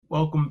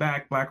Welcome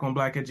back, Black on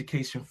Black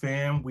Education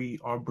fam. We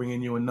are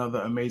bringing you another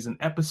amazing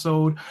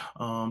episode.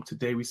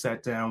 Today we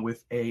sat down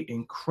with a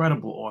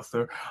incredible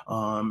author,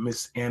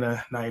 Miss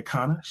Anna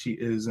Nayakana. She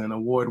is an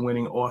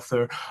award-winning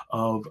author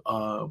of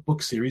a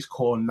book series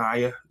called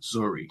Naya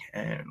Zuri.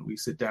 And we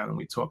sit down and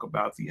we talk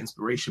about the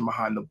inspiration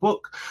behind the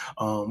book.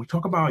 We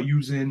talk about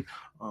using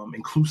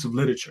inclusive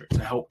literature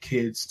to help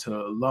kids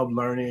to love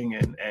learning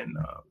and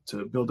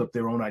to build up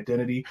their own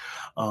identity.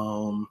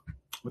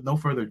 With no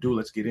further ado,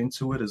 let's get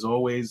into it. As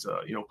always,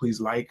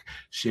 please like,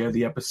 share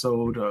the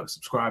episode,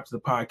 subscribe to the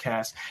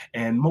podcast,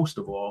 and most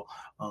of all,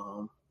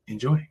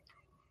 enjoy.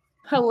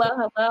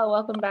 Hello.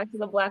 Welcome back to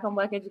the Black on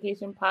Black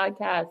Education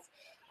podcast.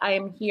 I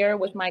am here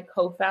with my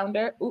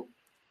co-founder,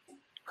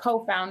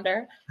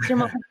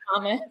 Jamal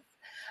Thomas,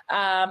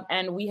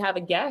 and we have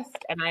a guest,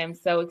 and I am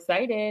so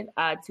excited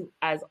to,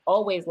 as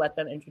always, let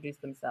them introduce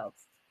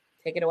themselves.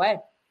 Take it away.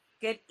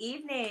 Good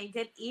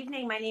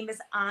evening. My name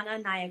is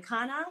Anna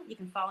Nayakana. You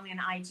can follow me on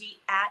IG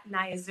at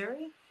Naya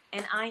Zuri.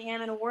 And I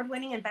am an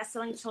award-winning and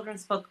best-selling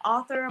children's book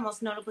author,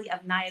 most notably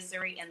of Naya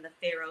Zuri and the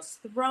Pharaoh's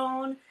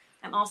Throne.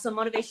 I'm also a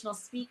motivational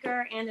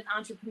speaker and an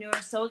entrepreneur.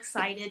 So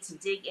excited to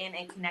dig in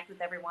and connect with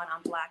everyone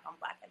on Black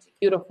Education.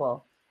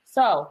 Beautiful.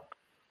 So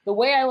the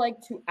way I like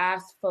to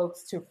ask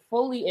folks to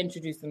fully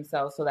introduce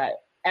themselves so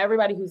that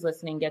everybody who's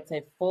listening gets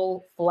a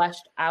full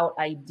fleshed out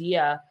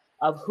idea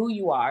of who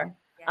you are.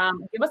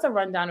 Give us a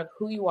rundown of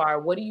who you are,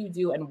 what do you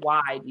do, and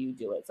why do you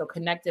do it? So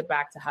connect it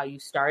back to how you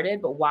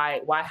started, but why,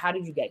 how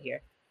did you get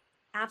here?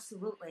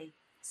 Absolutely.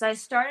 So I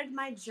started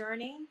my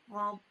journey,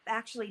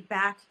 actually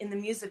back in the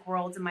music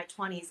world in my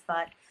 20s,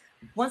 but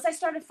once I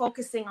started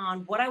focusing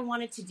on what I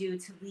wanted to do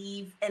to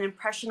leave an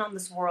impression on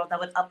this world that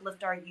would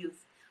uplift our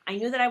youth, I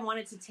knew that I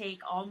wanted to take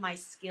all my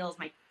skills,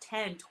 my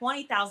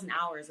 20,000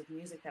 hours of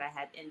music that I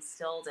had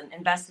instilled and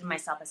invested in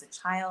myself as a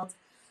child,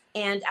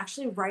 and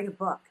actually write a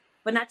book,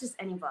 but not just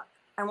any book.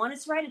 I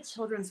wanted to write a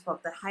children's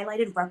book that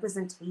highlighted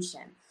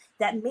representation,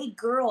 that made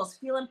girls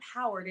feel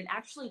empowered and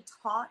actually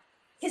taught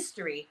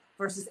history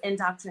versus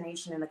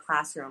indoctrination in the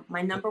classroom.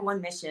 My number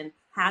one mission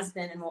has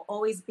been and will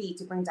always be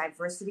to bring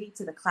diversity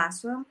to the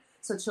classroom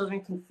so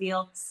children can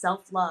feel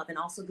self-love and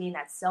also gain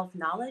that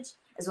self-knowledge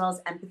as well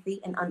as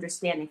empathy and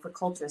understanding for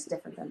cultures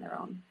different than their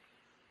own.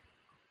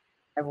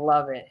 I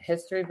love it.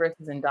 History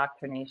versus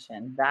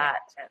indoctrination.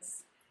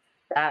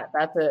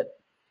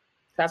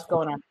 That's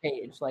going on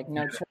page, like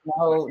no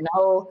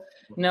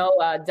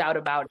doubt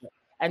about it.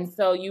 And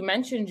so you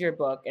mentioned your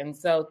book, and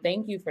so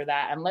thank you for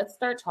that. And let's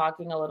start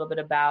talking a little bit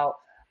about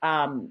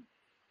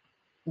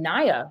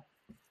Naya.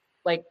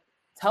 Like,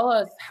 tell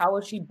us, how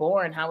was she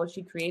born? How was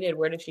she created?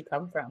 Where did she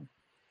come from?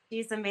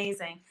 She's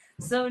amazing.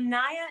 So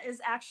Naya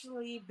is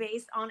actually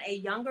based on a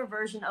younger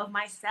version of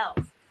myself.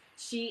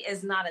 She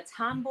is not a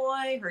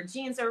tomboy. Her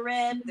jeans are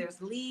ripped.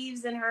 There's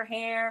leaves in her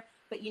hair.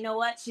 But you know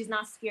what? She's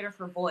not scared of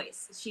her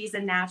voice. She's a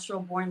natural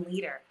born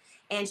leader.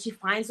 And she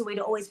finds a way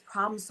to always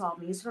problem solve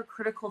and use her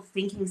critical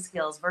thinking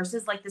skills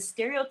versus like the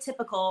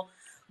stereotypical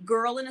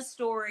girl in a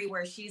story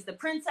where she's the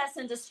princess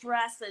in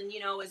distress and,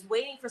 is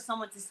waiting for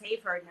someone to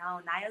save her. No,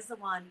 Naya's the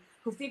one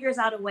who figures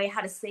out a way how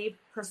to save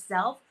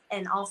herself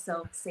and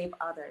also save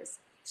others.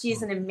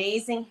 She's an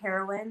amazing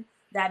heroine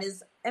that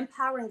is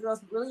empowering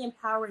girls, really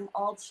empowering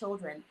all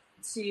children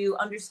to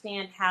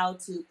understand how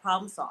to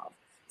problem solve,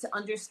 to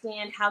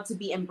understand how to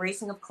be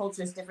embracing of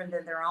cultures different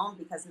than their own,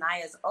 because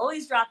Naya is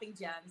always dropping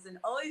gems and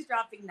always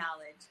dropping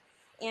knowledge.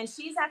 And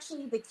she's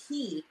actually the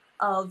key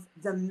of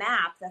the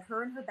map that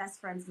her and her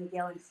best friends,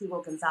 Miguel and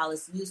Hugo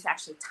Gonzalez, used to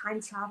actually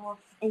time travel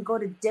and go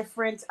to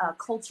different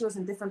cultures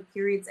and different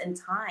periods in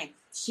time.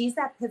 She's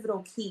that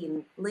pivotal key.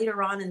 And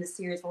later on in the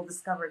series, we'll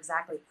discover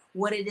exactly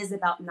what it is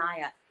about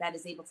Naya that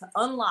is able to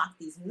unlock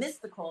these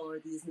mystical or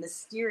these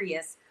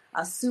mysterious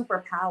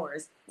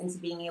superpowers into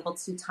being able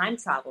to time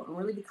travel and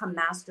really become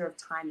master of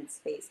time and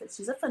space. But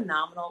she's a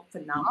phenomenal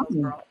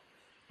girl.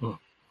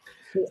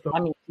 I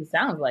mean, she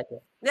sounds like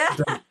it.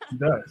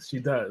 She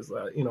does.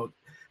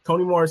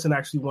 Toni Morrison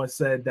actually once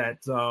said that,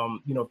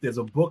 if there's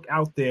a book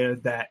out there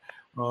that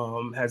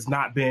has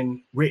not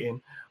been written,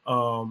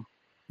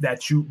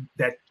 that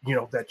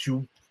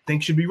you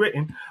think should be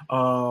written.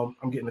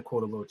 I'm getting the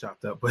quote a little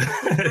chopped up, but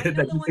I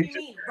know the one you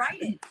mean. Write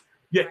it.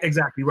 Yeah,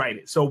 exactly. Write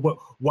it. So, but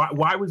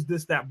why was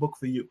that book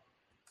for you?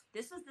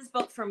 This was this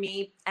book for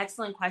me.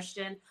 Excellent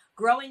question.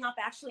 Growing up,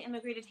 actually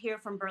immigrated here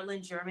from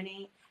Berlin,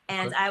 Germany,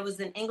 and I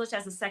was an English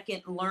as a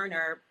second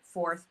learner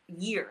for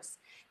years.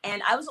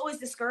 And I was always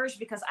discouraged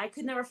because I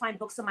could never find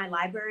books in my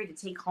library to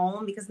take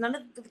home because none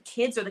of the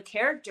kids or the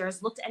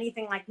characters looked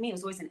anything like me. It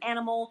was always an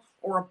animal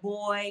or a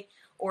boy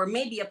or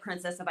maybe a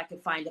princess if I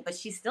could find it, but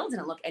she still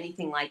didn't look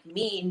anything like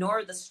me,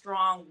 nor the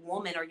strong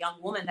woman or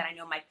young woman that I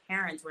know my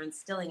parents were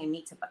instilling in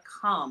me to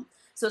become.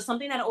 So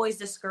something that always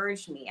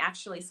discouraged me.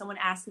 Actually, someone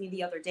asked me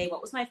the other day,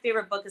 what was my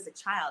favorite book as a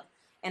child?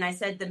 And I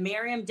said, the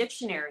Merriam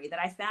Dictionary that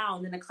I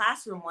found in a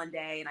classroom one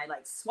day, and I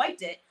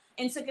swiped it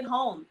and took it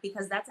home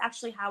because that's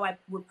actually how I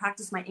would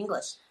practice my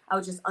English. I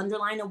would just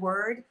underline a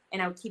word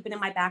and I would keep it in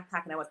my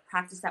backpack and I would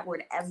practice that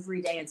word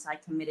every day until I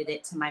committed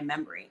it to my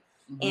memory.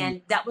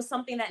 And that was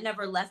something that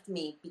never left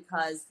me,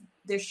 because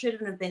there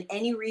shouldn't have been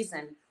any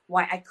reason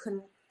why I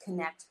couldn't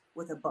connect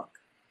with a book.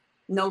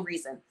 No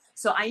reason.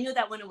 So I knew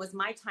that when it was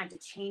my time to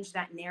change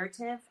that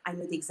narrative, I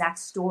knew the exact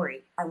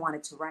story I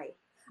wanted to write.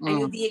 I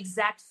knew the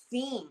exact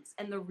themes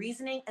and the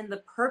reasoning and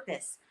the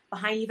purpose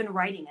behind even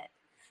writing it.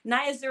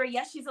 Naya Zuri,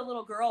 yes, she's a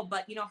little girl,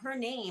 but you know, her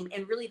name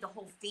and really the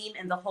whole theme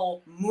and the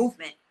whole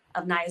movement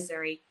of Naya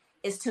Zuri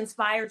is to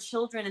inspire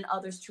children and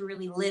others to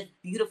really live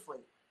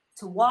beautifully,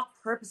 to walk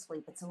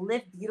purposefully, but to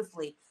live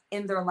beautifully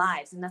in their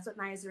lives. And that's what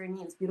Naya Zuri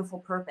means, beautiful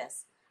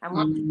purpose. I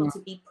want people to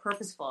be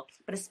purposeful,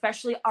 but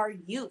especially our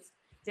youth.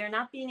 They're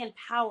not being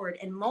empowered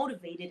and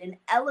motivated and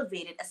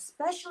elevated,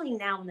 especially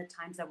now in the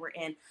times that we're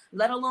in,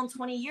 let alone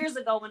 20 years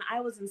ago when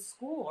I was in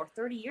school, or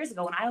 30 years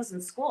ago when I was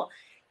in school.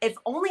 If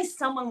only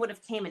someone would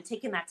have came and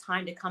taken that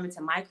time to come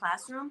into my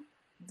classroom,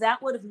 that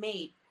would have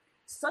made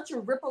such a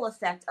ripple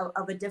effect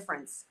of a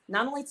difference,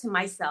 not only to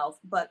myself,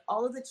 but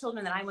all of the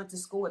children that I went to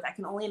school with. I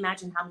can only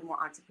imagine how many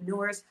more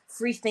entrepreneurs,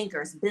 free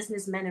thinkers,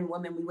 businessmen and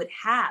women we would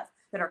have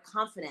that are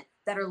confident,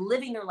 that are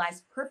living their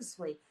lives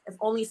purposefully, if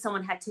only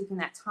someone had taken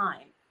that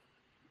time.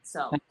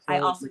 So I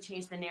also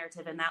changed the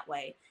narrative in that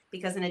way,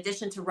 because in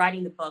addition to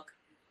writing the book,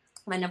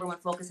 my number one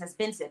focus has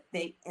been to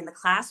be in the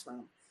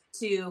classroom,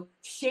 to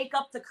shake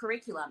up the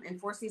curriculum and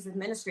force these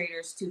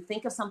administrators to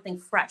think of something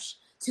fresh,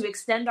 to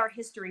extend our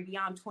history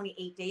beyond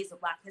 28 days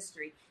of Black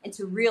history, and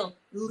to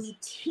really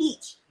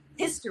teach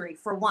history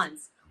for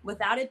once,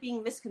 without it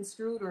being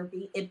misconstrued or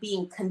it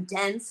being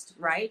condensed,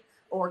 right,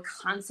 or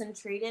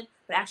concentrated,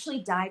 but actually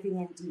diving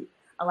in deep,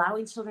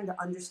 allowing children to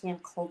understand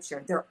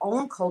culture, their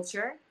own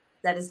culture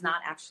that is not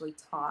actually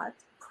taught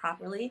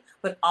properly,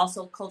 but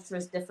also culture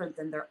is different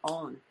than their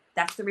own.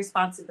 That's the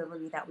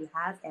responsibility that we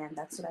have, and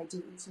that's what I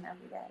do each and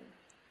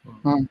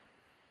every day.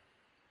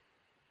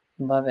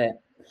 Love it.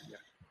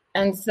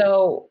 And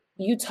so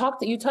you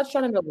touched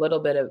on it a little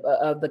bit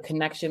of the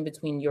connection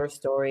between your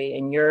story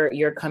and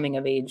your coming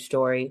of age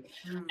story,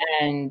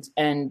 and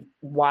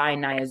why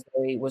Naya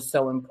Zuri was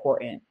so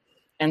important.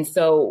 And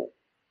so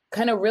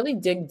kind of really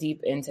dig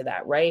deep into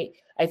that, right?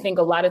 I think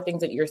a lot of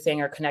things that you're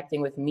saying are connecting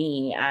with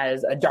me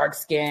as a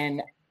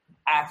dark-skinned,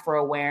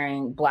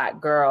 Afro-wearing Black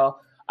girl.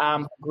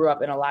 Grew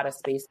up in a lot of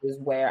spaces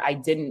where I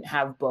didn't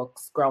have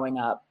books growing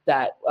up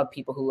that of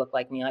people who look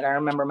like me. Like I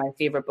remember my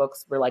favorite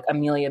books were like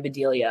Amelia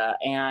Bedelia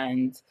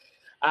and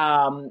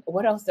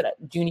what else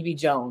Junie B.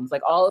 Jones,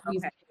 like all of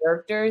these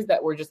characters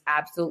that were just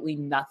absolutely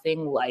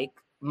nothing like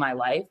my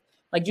life.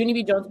 Like Junie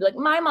B. Jones would be like,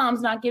 my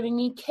mom's not giving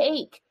me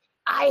cake.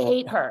 I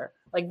hate her.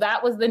 Like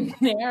that was the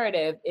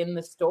narrative in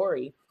the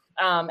story.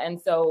 And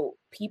so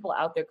people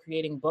out there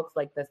creating books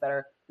like this that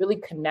are really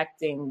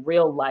connecting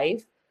real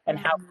life and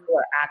how people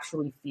are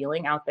actually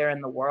feeling out there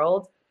in the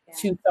world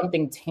to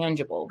something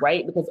tangible,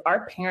 right? Because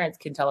our parents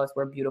can tell us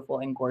we're beautiful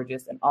and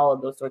gorgeous and all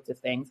of those sorts of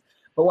things.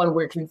 But when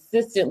we're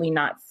consistently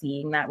not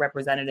seeing that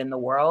represented in the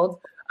world,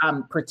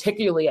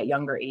 particularly at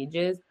younger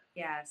ages,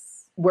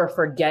 we're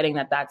forgetting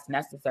that that's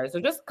necessary. So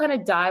just kind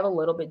of dive a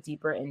little bit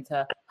deeper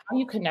into how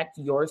you connect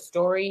your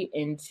story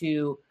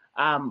into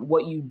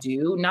what you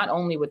do, not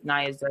only with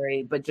Naya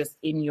Zuri, but just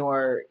in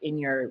your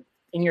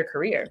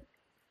career.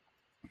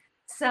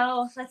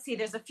 So let's see,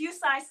 there's a few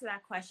sides to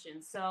that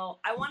question. So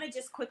I want to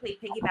just quickly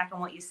piggyback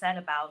on what you said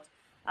about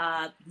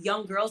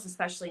young girls,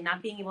 especially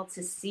not being able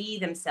to see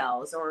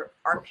themselves, or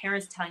our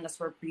parents telling us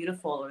we're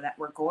beautiful or that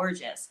we're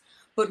gorgeous,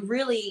 but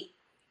really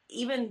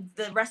even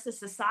the rest of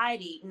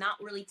society not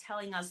really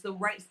telling us the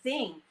right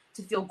thing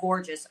to feel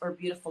gorgeous or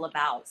beautiful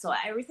about. So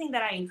everything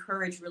that I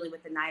encourage really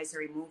with the Naya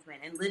Zuri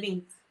movement and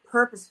living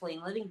purposefully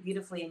and living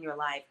beautifully in your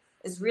life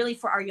is really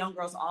for our young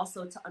girls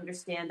also to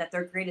understand that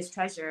their greatest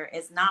treasure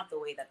is not the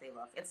way that they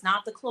look. It's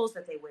not the clothes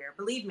that they wear.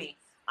 Believe me,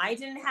 I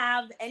didn't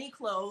have any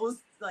clothes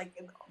like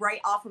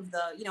right off of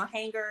the,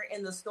 hanger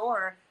in the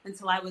store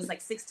until I was like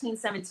 16,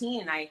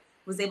 17. And I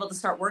was able to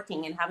start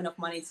working and have enough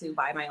money to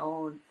buy my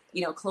own,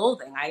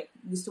 clothing. I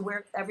used to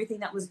wear everything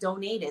that was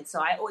donated. So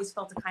I always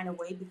felt a kind of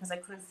way because I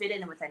couldn't fit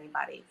in with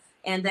anybody.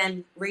 And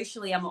then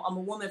racially, I'm a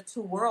woman of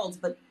two worlds,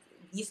 but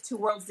these two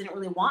worlds didn't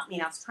really want me.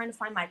 And I was trying to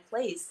find my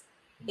place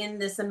in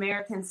this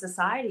American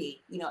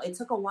society. It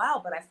took a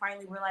while, but I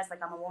finally realized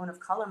like I'm a woman of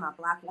color, I'm a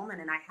Black woman,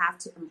 and I have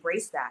to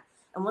embrace that.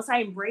 And once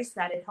I embraced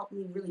that, it helped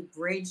me really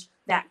bridge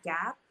that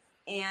gap.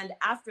 And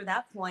after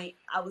that point,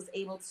 I was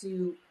able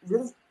to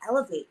really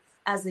elevate.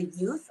 As a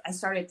youth, I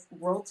started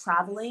world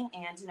traveling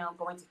and,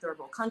 going to third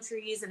world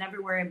countries and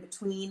everywhere in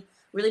between,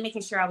 really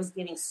making sure I was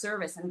giving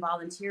service and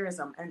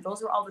volunteerism. And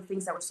those were all the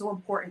things that were so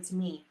important to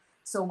me.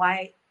 So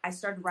why I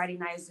started writing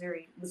Naya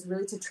Zuri was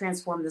really to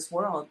transform this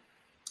world.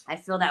 I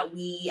feel that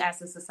we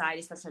as a society,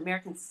 especially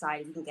American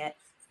society, we can get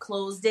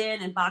closed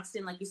in and boxed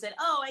in. Like you said,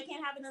 oh, I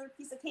can't have another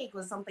piece of cake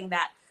was something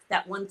that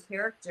one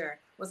character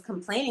was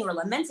complaining or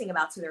lamenting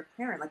about to their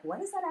parent. Like,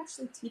 what is that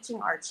actually teaching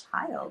our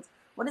child?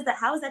 What is that?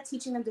 How is that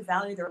teaching them to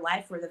value their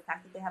life, or the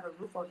fact that they have a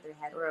roof over their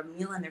head or a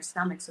meal in their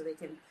stomach so they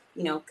can,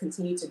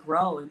 continue to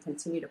grow and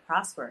continue to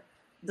prosper?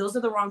 Those are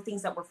the wrong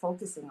things that we're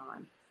focusing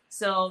on.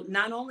 So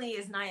not only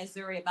is Naya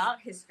Zuri about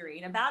history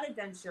and about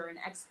adventure and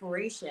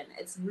exploration,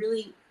 it's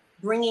really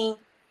bringing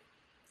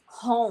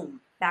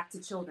home back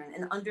to children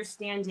and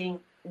understanding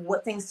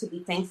what things to be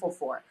thankful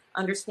for,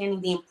 understanding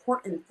the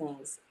important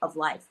things of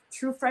life,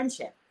 true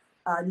friendship,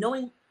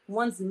 knowing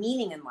one's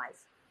meaning in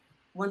life.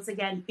 Once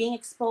again, being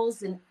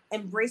exposed and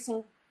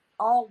embracing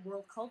all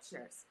world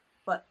cultures,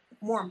 but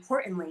more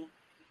importantly,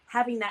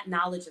 having that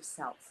knowledge of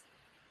self.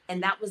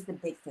 And that was the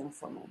big thing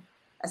for me,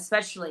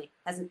 especially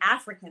as an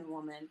African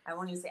woman. I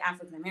won't even say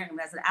African American,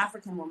 but as an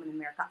African woman in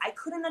America, I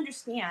couldn't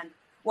understand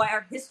why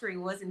our history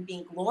wasn't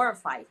being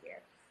glorified here.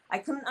 I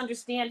couldn't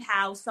understand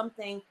how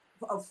something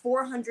of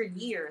 400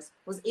 years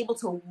was able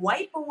to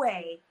wipe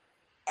away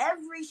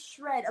every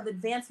shred of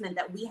advancement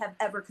that we have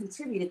ever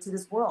contributed to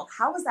this world.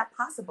 How is that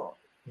possible?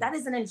 That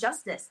is an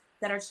injustice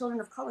that our children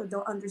of color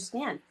don't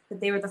understand, that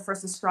they were the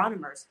first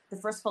astronomers, the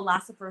first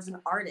philosophers and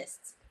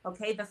artists,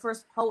 okay? The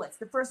first poets,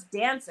 the first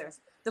dancers,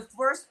 the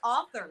first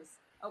authors,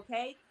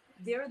 okay?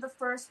 They're the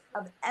first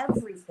of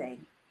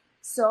everything.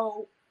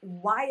 So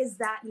why is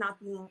that not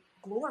being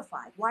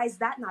glorified? Why is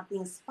that not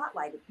being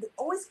spotlighted? It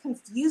always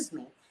confused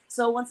me.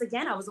 So once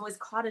again, I was always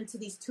caught into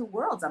these two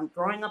worlds. I'm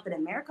growing up in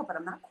America, but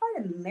I'm not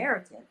quite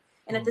American.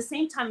 And at the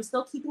same time, I'm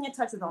still keeping in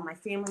touch with all my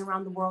family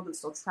around the world. I'm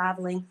still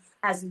traveling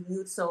as a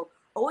youth. So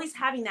always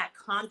having that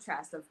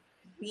contrast of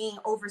being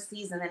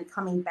overseas and then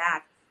coming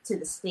back to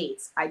the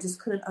States, I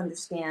just couldn't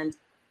understand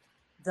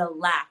the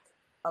lack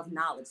of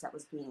knowledge that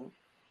was being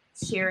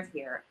shared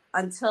here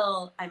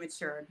until I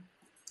matured.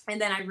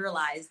 And then I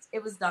realized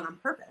it was done on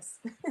purpose,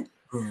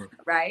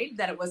 right?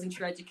 That it wasn't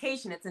true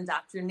education, it's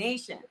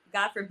indoctrination.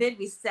 God forbid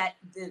we set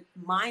the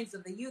minds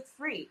of the youth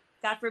free.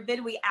 God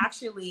forbid we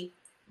actually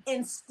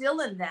instill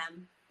in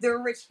them their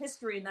rich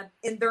history and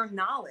in their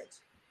knowledge.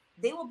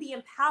 They will be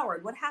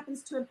empowered. What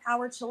happens to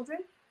empowered children?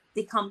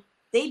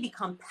 They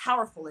become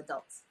powerful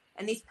adults.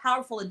 And these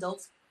powerful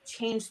adults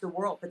change the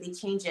world, but they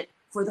change it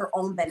for their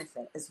own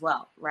benefit as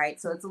well, right?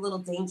 So it's a little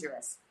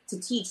dangerous to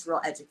teach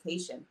real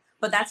education,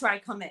 but that's where I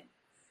come in.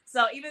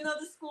 So even though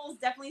the schools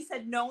definitely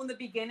said no in the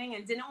beginning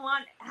and didn't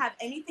want to have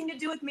anything to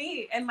do with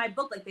me and my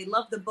book, like they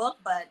loved the book,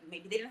 but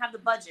maybe they didn't have the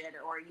budget,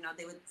 or, you know,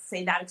 they would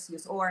say that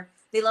excuse, or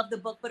they loved the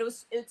book, but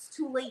it's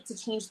too late to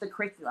change the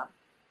curriculum.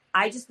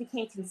 I just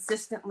became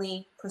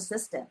consistently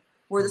persistent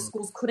where the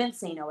schools couldn't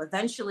say no.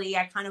 Eventually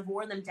I kind of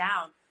wore them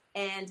down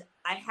and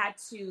I had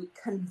to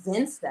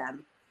convince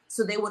them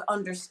so they would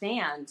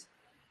understand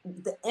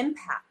the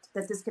impact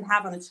that this could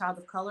have on a child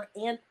of color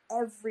and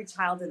every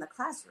child in the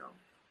classroom.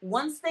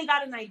 Once they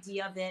got an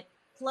idea of it,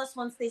 plus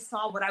once they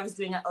saw what I was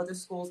doing at other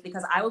schools,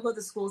 because I would go to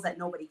the schools that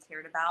nobody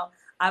cared about.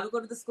 I would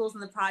go to the schools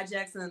in the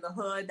projects and in the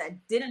hood that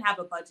didn't have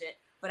a budget,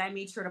 but I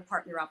made sure to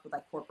partner up with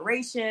like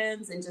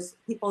corporations and just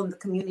people in the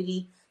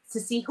community to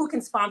see who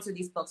can sponsor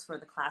these books for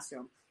the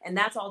classroom. And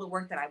that's all the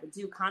work that I would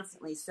do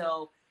constantly.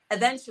 So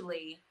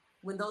eventually,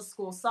 when those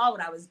schools saw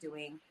what I was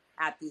doing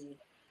at the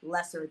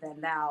lesser than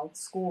thou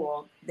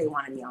school, they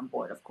wanted me on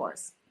board, of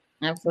course.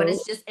 Absolutely. But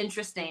it's just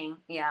interesting.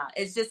 Yeah,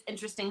 it's just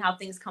interesting how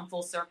things come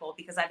full circle,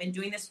 because I've been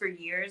doing this for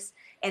years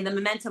and the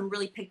momentum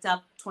really picked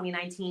up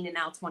 2019 and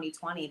now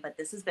 2020. But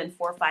this has been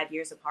 4 or 5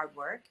 years of hard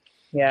work.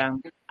 Yeah.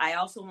 I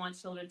also want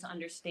children to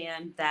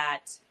understand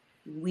that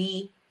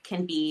we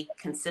can be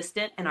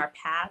consistent in our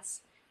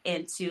paths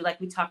and to, like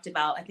we talked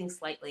about, I think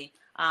slightly,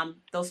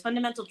 those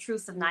fundamental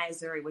truths of Naya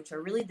Zuri, which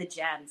are really the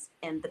gems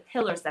and the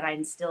pillars that I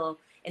instill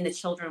in the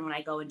children when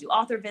I go and do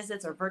author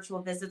visits or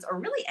virtual visits or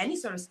really any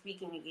sort of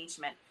speaking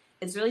engagement.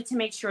 It's really to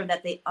make sure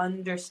that they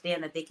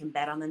understand that they can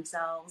bet on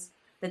themselves,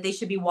 that they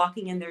should be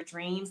walking in their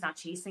dreams, not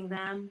chasing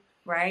them,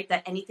 right?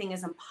 That anything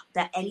is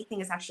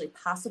actually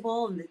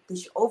possible, and that they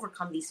should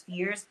overcome these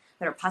fears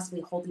that are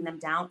possibly holding them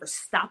down or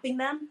stopping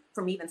them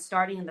from even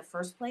starting in the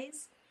first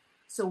place.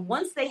 So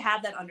once they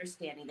have that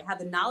understanding, they have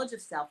the knowledge of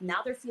self,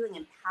 now they're feeling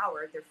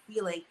empowered. They're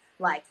feeling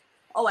like,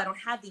 oh, I don't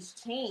have these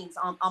chains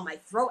on my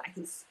throat. I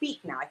can speak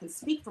now. I can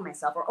speak for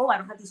myself. Or, oh, I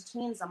don't have these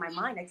chains on my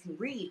mind. I can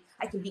read.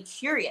 I can be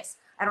curious.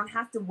 I don't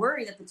have to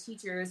worry that the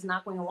teacher is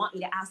not going to want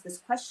me to ask this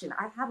question.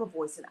 I have a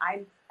voice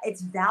and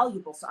it's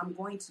valuable, so I'm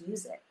going to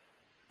use it.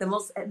 The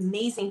most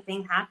amazing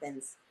thing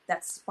happens.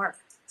 That spark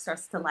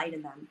starts to light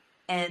in them.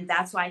 And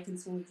that's why I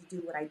continue to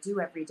do what I do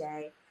every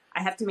day.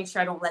 I have to make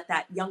sure I don't let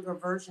that younger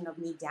version of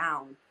me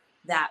down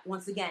that,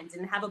 once again,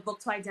 didn't have a book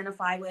to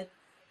identify with,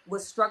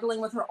 was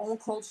struggling with her own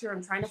culture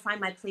and trying to find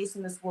my place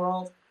in this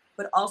world,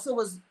 but also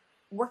was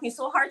working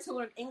so hard to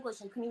learn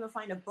English and couldn't even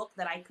find a book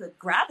that I could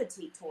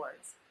gravitate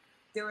towards.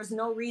 There was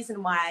no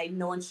reason why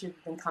no one should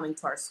have been coming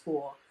to our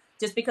school.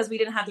 Just because we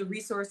didn't have the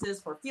resources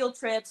for field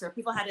trips, or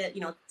people had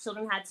to,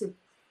 children had to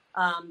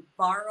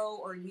borrow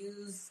or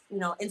use,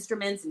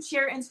 instruments and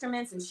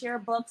share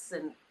books.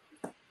 And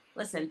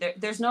listen,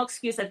 there's no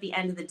excuse at the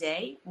end of the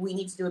day. We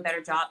need to do a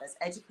better job as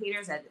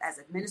educators, as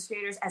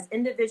administrators, as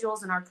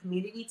individuals in our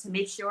community to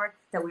make sure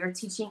that we are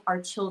teaching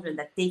our children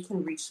that they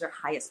can reach their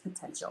highest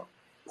potential,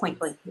 point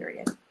blank,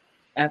 period.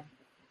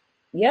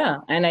 Yeah.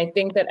 And I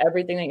think that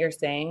everything that you're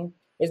saying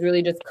is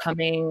really just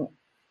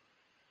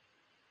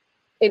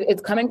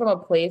it's coming from a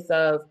place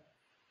of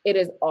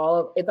it's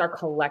our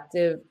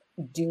collective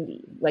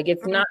duty. Like,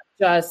 it's not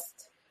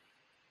just,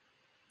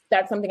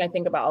 that's something I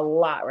think about a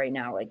lot right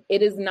now. Like,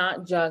 it is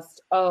not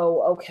just,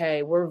 oh,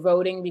 okay, we're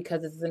voting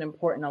because this is an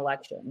important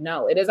election.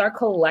 No, it is our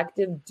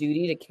collective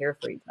duty to care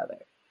for each other.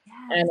 Yes.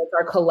 And it's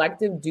our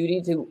collective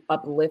duty to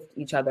uplift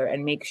each other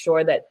and make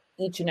sure that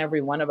each and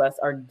every one of us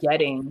are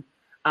getting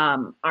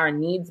our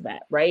needs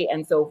met, right?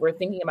 And so if we're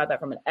thinking about that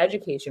from an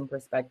education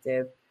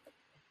perspective,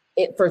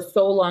 it for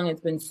so long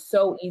it's been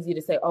so easy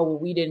to say, oh, well,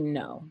 we didn't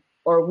know,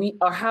 or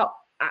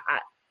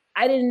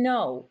I didn't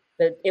know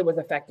that it was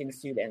affecting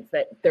students,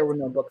 that there were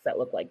no books that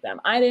looked like them.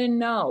 I didn't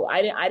know.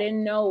 I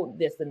didn't know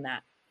this and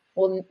that.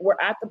 Well, we're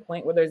at the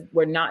point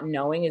where not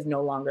knowing is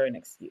no longer an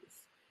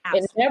excuse.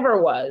 Absolutely. It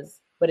never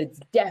was, but it's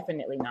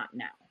definitely not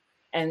now.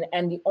 And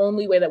the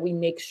only way that we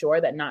make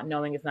sure that not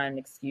knowing is not an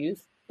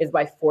excuse is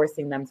by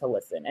forcing them to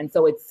listen. And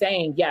so it's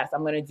saying, yes,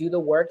 I'm going to do the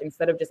work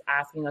instead of just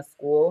asking a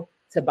school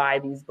to buy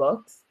these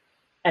books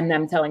and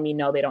them telling me,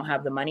 no, they don't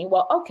have the money.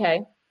 Well,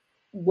 okay,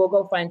 we'll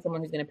go find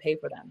someone who's going to pay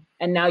for them.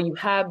 And now you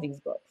have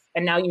these books.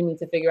 And now you need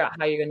to figure out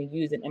how you're going to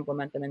use and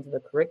implement them into the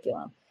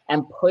curriculum,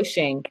 and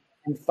pushing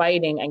and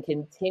fighting and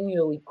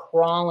continually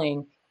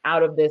crawling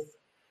out of this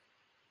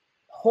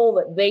hole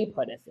that they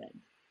put us in.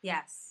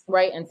 Yes.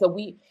 Right. And so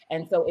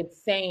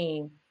it's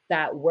saying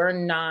that we're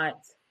not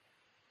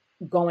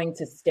going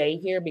to stay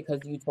here because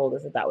you told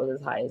us that was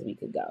as high as we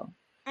could go.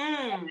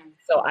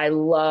 So I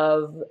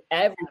love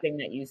everything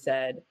that you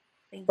said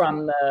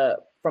from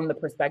the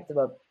perspective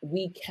of,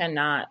 we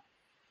cannot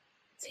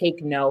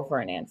take no for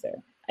an answer.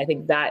 I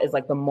think that is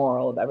like the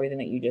moral of everything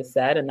that you just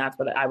said. And that's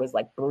what I was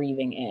like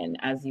breathing in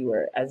as you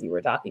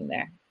were talking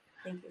there.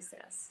 Thank you,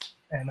 sis.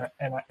 And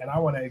I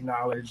want to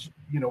acknowledge,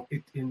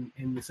 it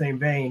in the same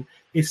vein,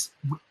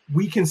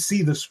 we can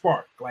see the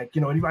spark. Like,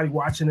 anybody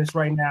watching this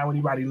right now,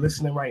 anybody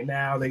listening right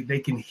now, they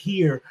can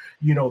hear,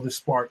 the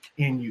spark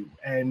in you.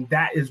 And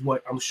that is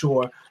what I'm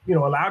sure,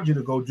 allowed you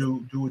to go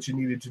do what you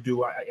needed to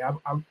do.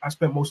 I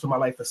spent most of my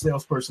life a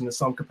salesperson in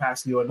some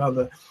capacity or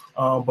another,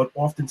 but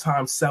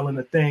oftentimes selling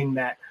a thing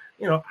that,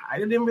 I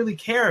didn't really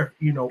care,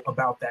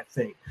 about that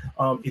thing.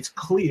 It's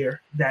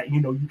clear that,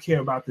 you care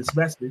about this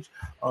message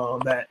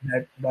that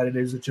it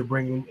is that you're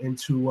bringing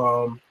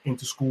into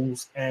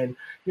schools. And,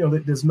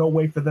 there's no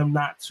way for them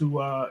not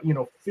to,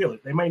 feel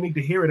it. They might need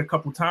to hear it a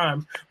couple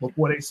times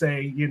before they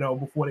say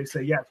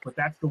yes. But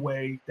that's the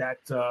way that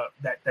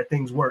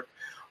things work.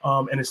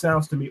 And it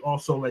sounds to me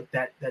also like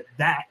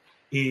that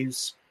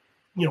is,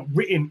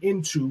 written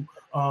into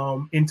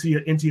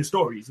your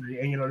stories. And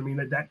you know what I mean?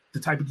 That the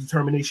type of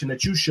determination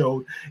that you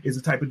showed is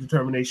the type of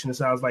determination it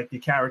sounds like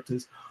your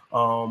characters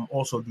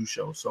also do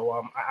show. So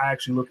I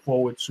actually look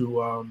forward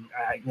to I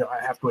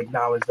have to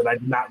acknowledge that I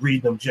did not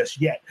read them just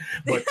yet,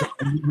 but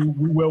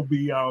we will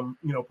be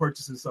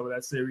purchasing some of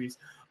that series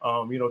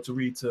to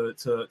read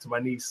to my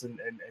niece and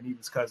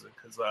Eva's cousin,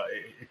 because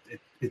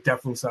it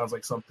definitely sounds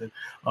like something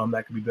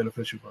that could be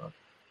beneficial for her.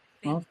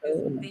 Thank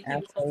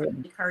you for the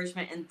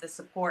encouragement and the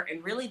support,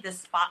 and really this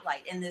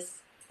spotlight and this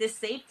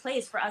safe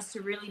place for us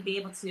to really be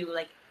able to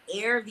like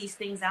air these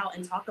things out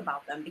and talk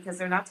about them, because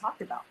they're not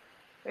talked about.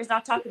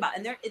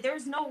 And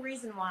there's no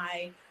reason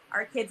why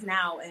our kids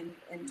now in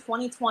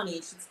 2020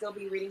 should still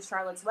be reading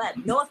Charlotte's Web.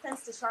 No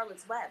offense to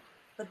Charlotte's Web,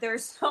 but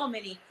there's so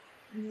many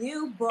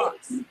new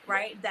books,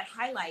 right, that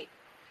highlight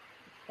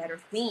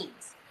better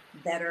themes,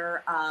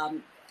 better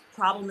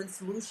problem and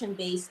solution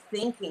based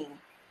thinking,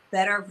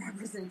 better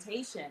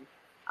representation.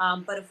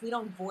 But if we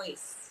don't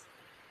voice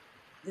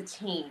the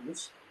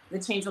change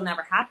will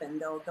never happen.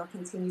 They'll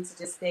continue to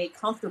just stay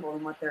comfortable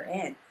in what they're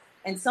in.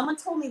 And someone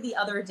told me the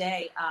other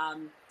day,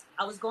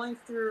 I was going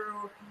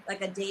through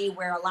like a day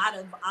where a lot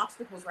of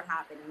obstacles were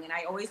happening. And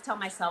I always tell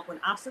myself, when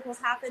obstacles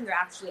happen, they're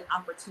actually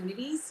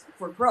opportunities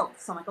for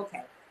growth. So I'm like,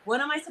 okay,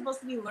 what am I supposed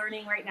to be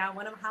learning right now?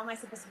 How am I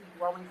supposed to be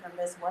growing from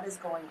this? What is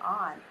going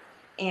on?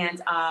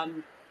 And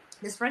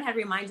this friend had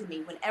reminded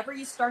me, whenever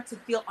you start to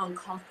feel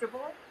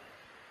uncomfortable,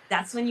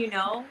 that's when you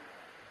know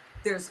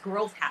there's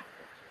growth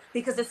happening,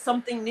 because it's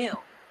something new.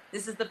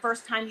 This is the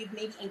first time you've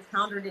maybe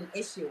encountered an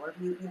issue, or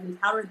you've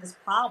encountered this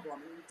problem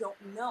and you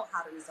don't know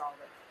how to resolve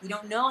it. You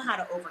don't know how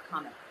to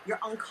overcome it. You're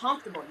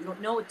uncomfortable. You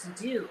don't know what to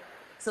do.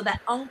 So that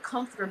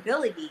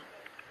uncomfortability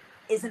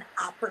is an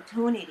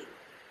opportunity,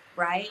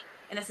 right?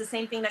 And it's the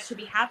same thing that should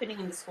be happening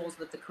in the schools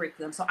with the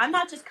curriculum. So I'm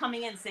not just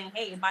coming in saying,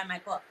 hey, buy my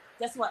book.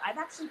 Guess what? I've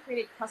actually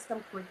created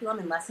custom curriculum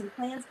and lesson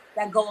plans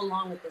that go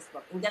along with this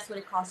book. And guess what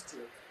it costs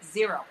you?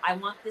 $0. I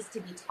want this to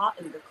be taught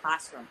in the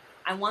classroom.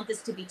 I want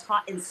this to be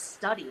taught and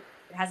studied.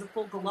 It has a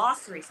full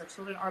glossary, so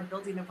children are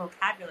building their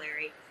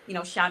vocabulary.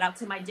 Shout out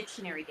to my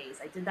dictionary days.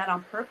 I did that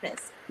on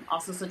purpose.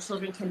 Also, so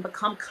children can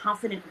become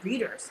confident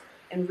readers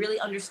and really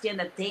understand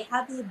that they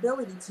have the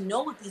ability to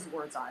know what these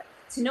words are,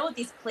 to know what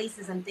these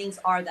places and things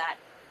are that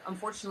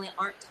unfortunately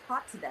aren't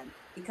taught to them,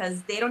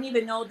 because they don't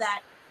even know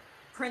that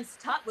Prince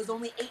Tut was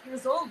only 8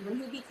 years old when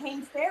he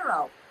became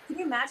Pharaoh. Can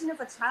you imagine if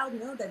a child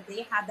knew that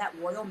they had that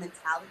royal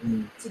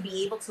mentality to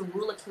be able to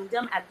rule a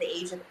kingdom at the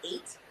age of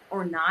 8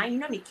 or 9? You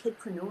know how many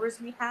kidpreneurs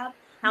we have?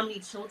 how many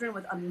children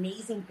with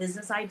amazing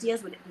business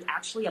ideas would be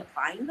actually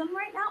applying them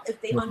right now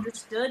if they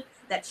understood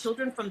that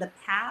children from the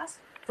past,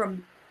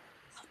 from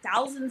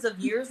thousands of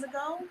years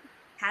ago,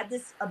 had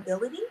this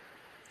ability?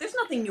 There's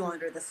nothing new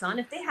under the sun.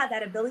 If they had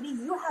that ability,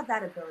 you have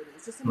that ability.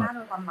 It's just a matter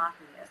of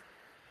unlocking it.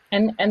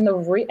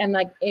 And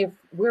like, if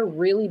we're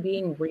really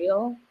being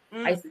real,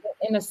 I sit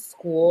in a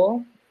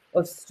school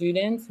of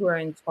students who are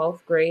in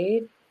 12th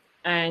grade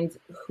and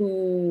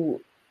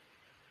who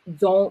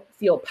don't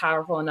feel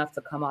powerful enough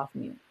to come off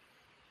mute.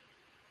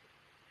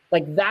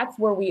 Like, that's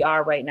where we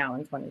are right now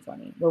in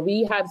 2020, where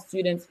we have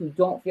students who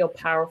don't feel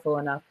powerful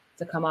enough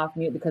to come off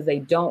mute because they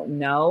don't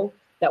know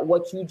that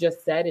what you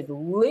just said is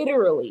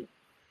literally,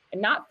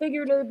 and not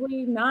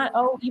figuratively, not,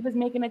 oh, Eva's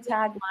making a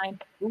tagline,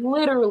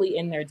 literally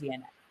in their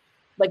DNA.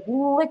 Like,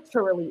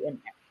 literally in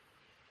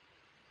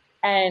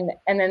there.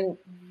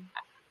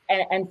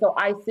 And so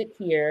I sit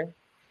here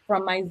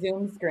from my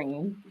Zoom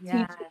screen,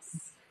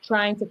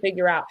 trying to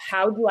figure out,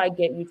 how do I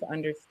get you to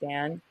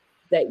understand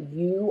that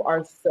you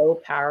are so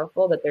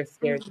powerful that they're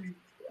scared to teach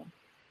you?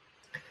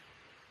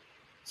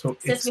 So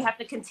since we have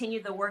to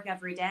continue the work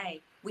every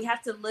day, we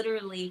have to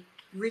literally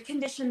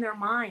recondition their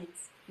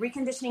minds.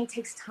 Reconditioning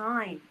takes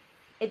time.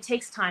 It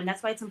takes time.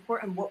 That's why it's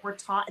important what we're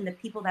taught and the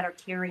people that are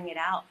carrying it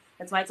out.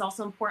 That's why it's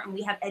also important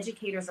we have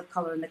educators of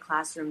color in the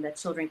classroom that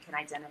children can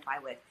identify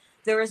with.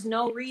 There is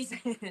no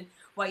reason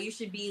why you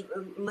should be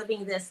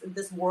living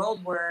this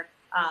world where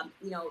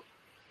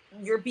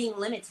you're being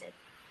limited.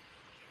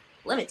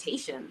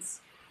 Limitations.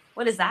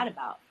 What is that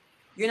about?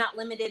 You're not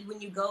limited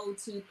when you go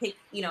to pick,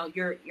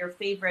 your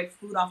favorite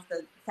food off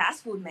the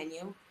fast food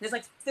menu. There's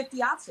like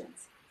 50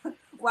 options.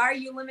 Why are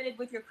you limited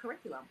with your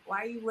curriculum?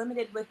 Why are you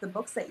limited with the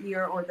books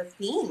or the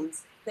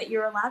themes that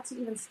you're allowed to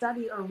even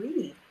study or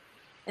read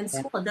in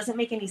school? It doesn't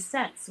make any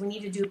sense. We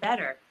need to do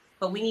better,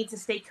 but we need to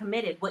stay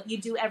committed. What you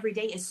do every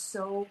day is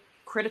so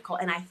critical.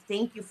 And I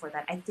thank you for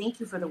that. I thank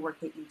you for the work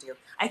that you do.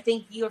 I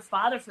thank your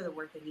father for the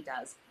work that he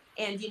does.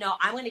 And,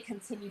 I'm going to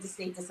continue to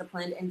stay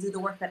disciplined and do the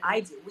work that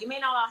I do. We may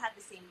not all have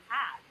the same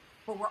path,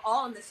 but we're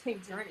all on the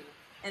same journey.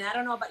 And I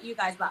don't know about you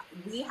guys, but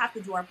we have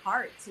to do our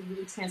part to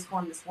really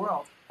transform this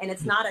world. And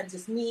it's not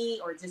just me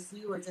or just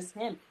you or just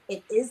him.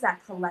 It is that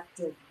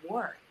collective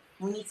work.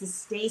 We need to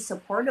stay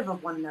supportive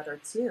of one another,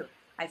 too.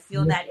 I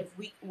feel that if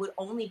we would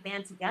only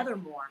band together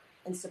more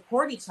and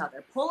support each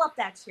other, pull up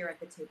that chair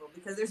at the table,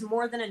 because there's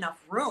more than enough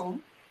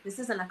room. This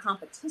isn't a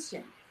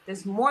competition.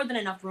 There's more than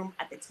enough room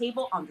at the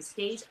table, on the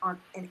stage,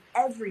 in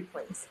every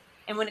place.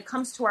 And when it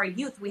comes to our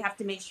youth, we have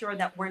to make sure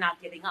that we're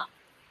not giving up.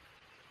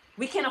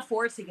 We can't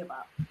afford to give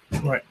up.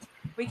 Right.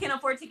 We can't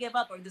afford to give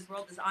up, or this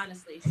world is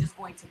just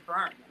going to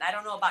burn. And I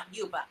don't know about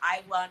you, but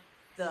I want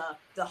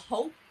the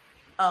hope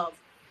of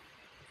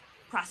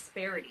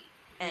prosperity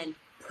and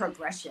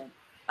progression.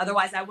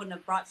 Otherwise, I wouldn't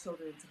have brought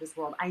children into this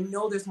world. I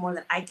know there's more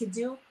that I could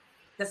do.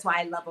 That's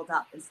why I leveled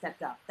up and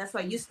stepped up. That's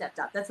why you stepped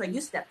up. That's why you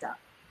stepped up.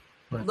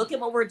 Right. Look at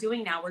what we're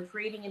doing now. We're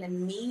creating an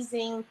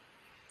amazing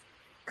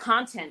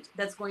content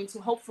that's going to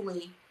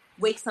hopefully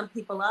wake some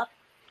people up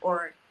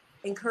or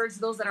encourage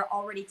those that are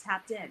already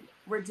tapped in.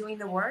 We're doing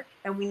the work,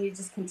 and we need to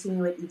just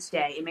continue it each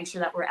day and make sure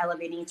that we're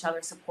elevating each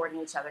other,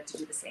 supporting each other to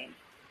do the same.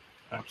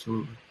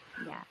 Absolutely.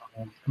 Yeah.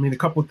 A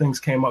couple of things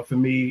came up for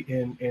me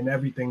in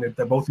everything that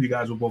both of you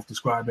guys were both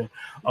describing.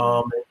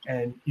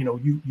 And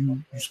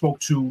you spoke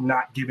to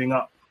not giving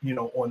up,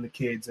 on the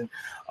kids, and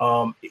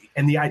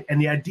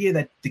the idea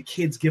that the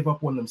kids give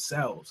up on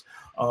themselves.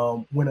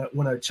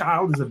 When a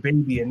child is a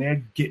baby and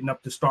they're getting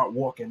up to start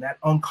walking,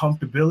 that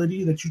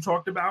uncomfortability that you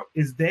talked about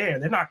is there.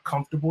 They're not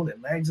comfortable. Their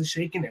legs are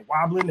shaking. They're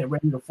wobbling. They're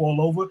ready to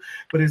fall over.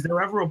 But is there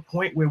ever a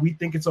point where we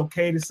think it's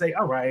okay to say,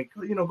 all right,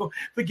 go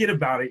forget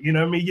about it?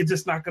 You're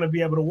just not going to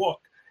be able to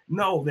walk.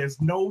 No, there's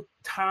no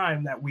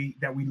time that we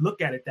look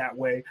at it that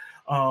way.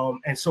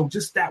 And so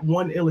just that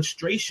one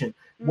illustration,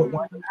 what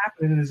winds up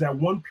happening is that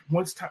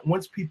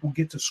once people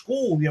get to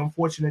school, the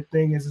unfortunate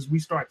thing is we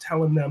start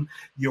telling them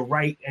you're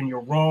right and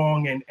you're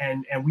wrong.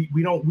 And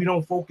we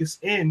don't focus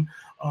in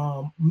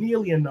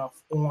nearly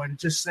enough on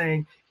just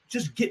saying,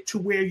 just get to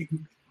where you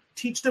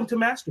teach them to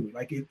mastery.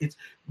 Like it's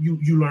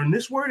you learn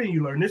this word and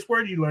you learn this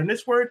word, you learn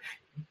this word.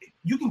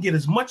 You can get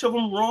as much of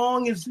them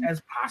wrong as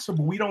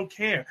possible. We don't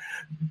care.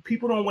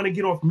 People don't want to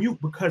get off mute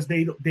because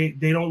they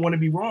don't want to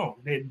be wrong.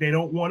 They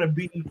don't want to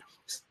be.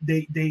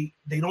 They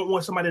don't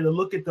want somebody to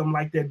look at them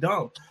like they're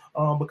dumb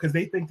because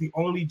they think the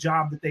only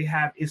job that they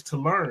have is to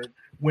learn.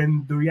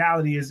 When the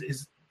reality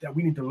is that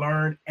we need to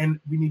learn and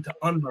we need to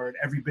unlearn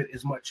every bit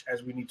as much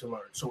as we need to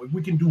learn. So if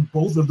we can do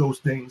both of those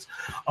things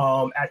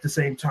at the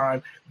same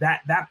time,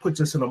 that puts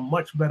us in a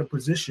much better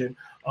position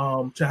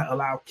to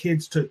allow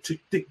kids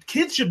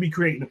kids should be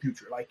creating the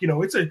future. Like,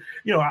 it's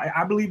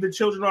I believe that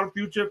children are the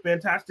future.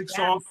 Fantastic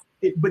song.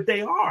 But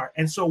they are.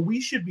 And so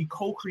we should be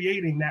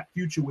co-creating that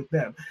future with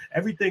them.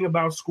 Everything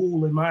about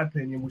school, in my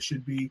opinion,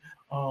 should be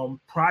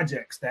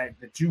projects that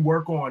you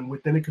work on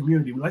within the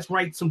community. Let's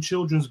write some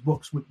children's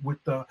books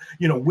with the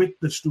with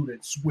the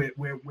students where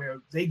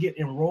they get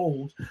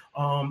enrolled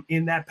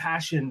in that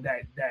passion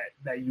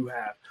that you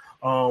have.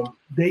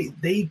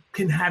 They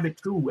can have it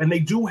too, and they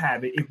do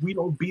have it if we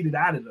don't beat it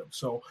out of them.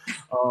 So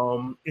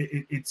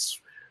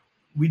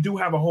we do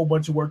have a whole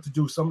bunch of work to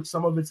do. Some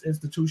of it's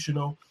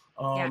institutional.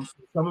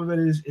 Some of it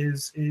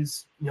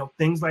is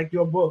things like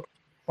your book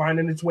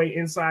finding its way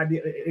inside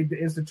the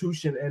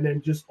institution, and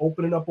then just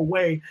opening up a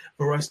way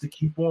for us to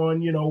keep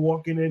on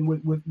walking in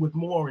with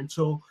more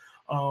until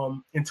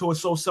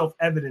it's so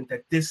self-evident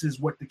that this is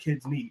what the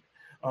kids need,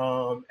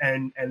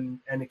 and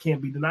it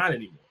can't be denied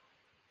anymore.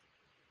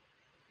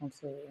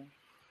 Absolutely.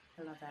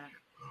 I love that.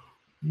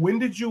 When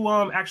did you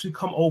actually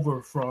come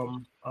over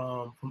from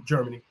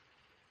Germany?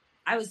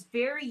 I was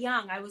very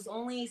young. I was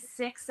only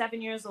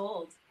 6-7 years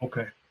old.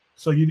 Okay.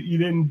 So you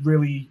didn't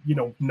really,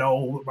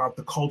 know about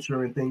the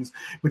culture and things,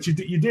 but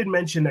you did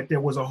mention that there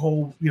was a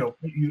whole,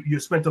 you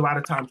spent a lot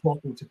of time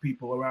talking to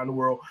people around the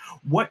world.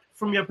 What,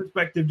 from your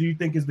perspective, do you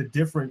think is the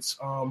difference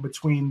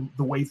between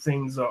the way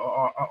things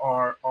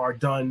are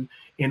done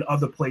in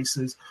other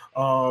places,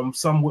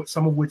 some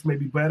of which may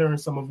be better and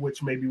some of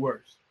which may be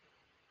worse?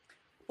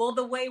 Well,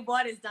 the way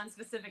what is done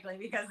specifically,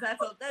 because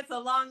that's a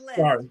long list.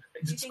 Sorry.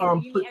 Do you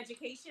think you mean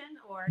education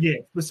or? Yeah,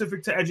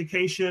 specific to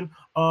education,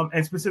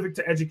 and specific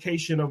to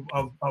education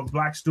of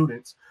Black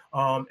students,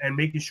 and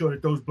making sure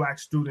that those Black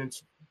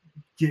students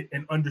get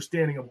an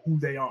understanding of who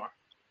they are.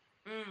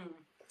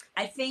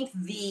 I think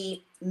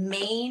the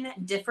main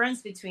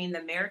difference between the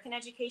American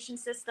education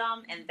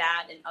system and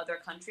that in other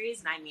countries,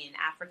 and I mean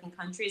African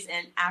countries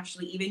and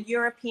actually even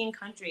European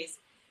countries,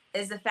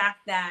 is the fact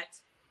that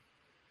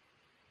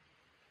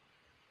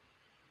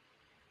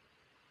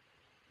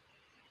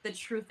the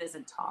truth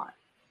isn't taught.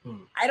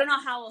 I don't know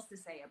how else to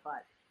say it,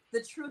 but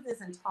the truth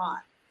isn't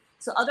taught.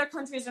 So other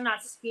countries are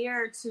not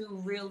scared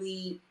to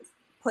really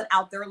put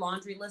out their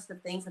laundry list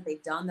of things that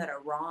they've done that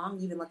are wrong.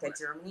 Even look at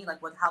Germany, like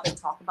with how they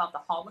talk about the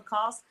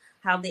Holocaust,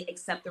 how they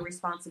accept the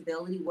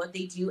responsibility, what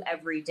they do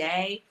every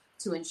day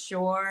to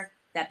ensure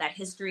that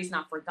history is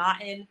not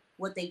forgotten,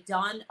 what they've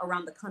done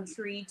around the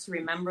country to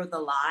remember the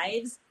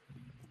lives.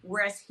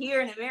 Whereas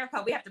here in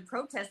America, we have to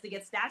protest to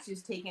get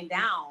statues taken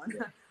down.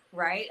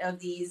 Right, of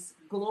these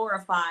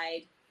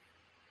glorified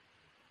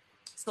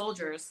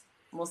soldiers,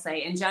 we'll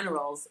say, and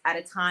generals at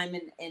a time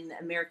in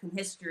American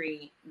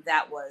history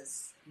that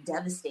was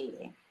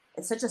devastating.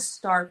 It's such a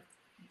stark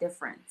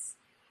difference.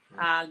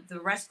 The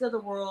rest of the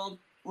world,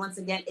 once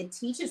again, it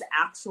teaches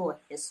actual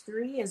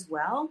history as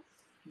well.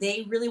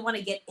 They really want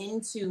to get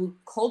into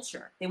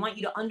culture. They want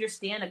you to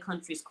understand a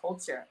country's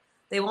culture.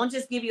 They won't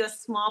just give you a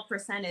small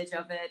percentage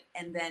of it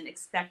and then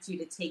expect you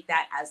to take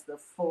that as the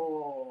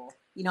full,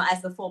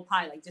 as the full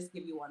pie, like just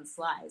give you one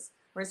slice.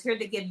 Whereas here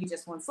they give you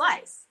just one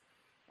slice,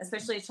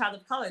 especially a child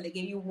of color. They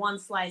give you one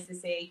slice to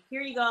say, here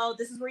you go.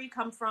 This is where you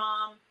come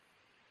from.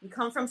 You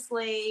come from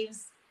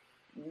slaves.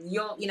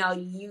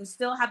 You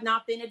still have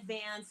not been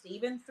advanced,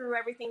 even through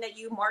everything that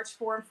you marched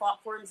for and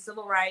fought for in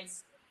civil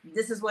rights.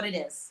 This is what it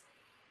is.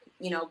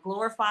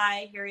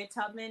 Glorify Harriet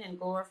Tubman and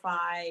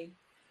glorify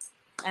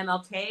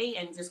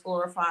MLK and just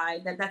glorify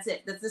that's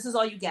it. This is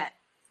all you get.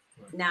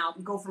 Right. Now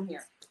go from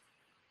here.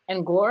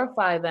 And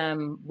glorify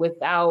them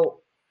without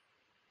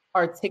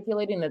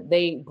articulating that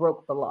they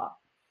broke the law.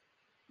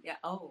 Yeah.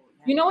 Oh.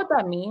 Yeah. You know what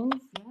that means?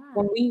 Yeah.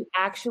 When we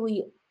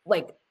actually,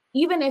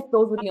 even if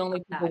those were the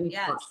only people we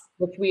taught,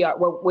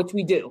 which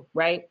we do,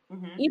 right?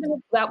 Mm-hmm. Even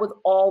if that was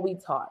all we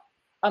taught,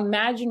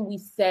 imagine we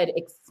said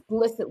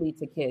explicitly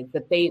to kids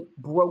that they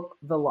broke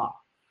the law.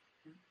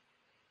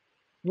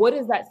 What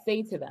does that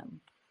say to them?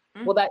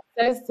 Well, that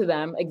says to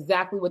them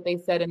exactly what they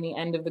said in the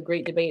end of the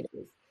Great Debate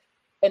is,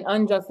 an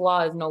unjust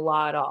law is no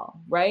law at all,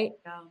 right?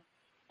 Yeah.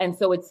 And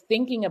so it's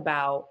thinking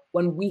about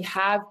when we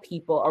have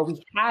people, or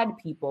we had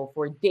people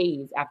for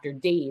days after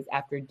days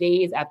after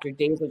days after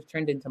days, which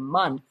turned into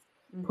months,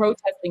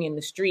 protesting in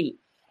the street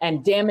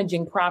and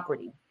damaging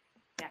property.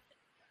 Yeah.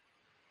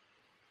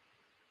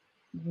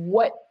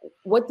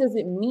 What does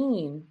it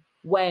mean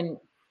when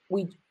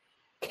we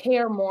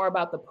care more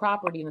about the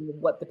property than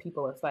what the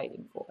people are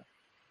fighting for?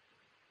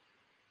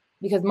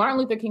 Because Martin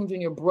Luther King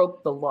Jr.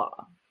 broke the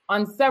law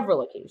on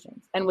several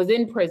occasions and was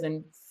in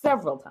prison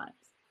several times.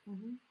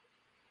 Mm-hmm.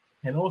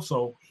 And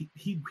also,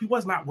 he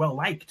was not well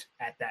liked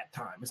at that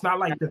time. It's not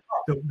like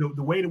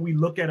the way that we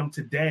look at him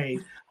today.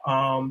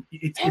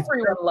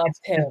 Everyone loves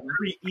him. It's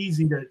very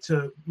easy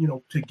to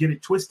get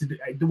it twisted.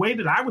 The way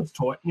that I was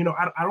taught,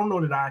 I don't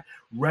know that I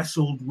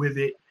wrestled with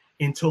it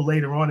until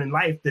later on in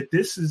life. That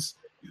this is.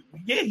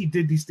 Yeah, he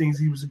did these things.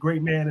 He was a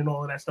great man and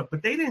all of that stuff,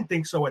 but they didn't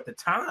think so at the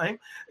time.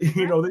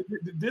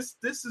 This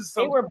is something.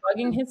 They were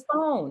bugging his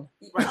phone.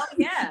 Right? Oh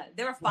yeah,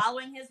 they were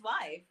following his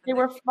wife. They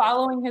were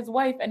following his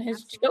wife and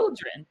his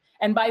children,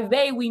 and by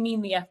they we mean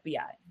the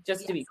FBI.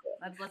 Just to be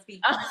clear. Let's be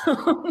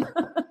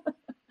clear.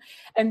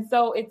 And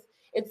so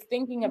it's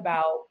thinking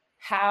about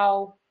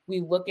how we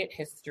look at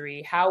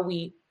history, how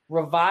we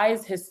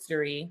revise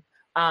history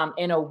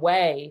in a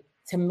way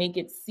to make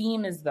it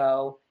seem as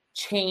though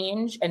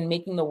change and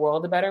making the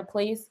world a better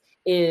place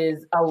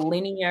is a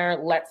linear,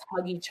 let's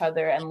hug each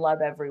other and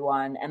love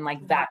everyone. And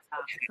like that's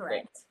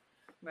correct.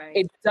 Right.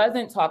 It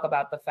doesn't talk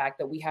about the fact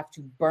that we have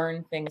to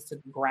burn things to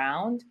the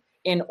ground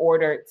in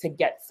order to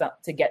get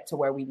to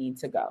where we need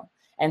to go.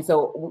 And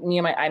so me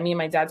and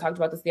my dad talked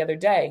about this the other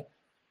day.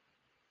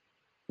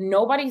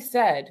 Nobody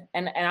said,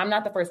 and I'm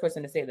not the first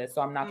person to say this,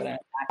 so I'm not going to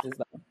act as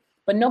though,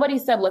 but nobody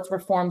said, let's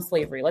reform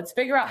slavery. Let's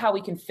figure out how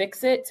we can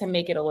fix it to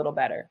make it a little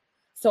better.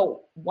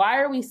 So why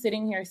are we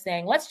sitting here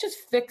saying, let's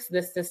just fix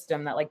this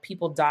system that like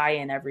people die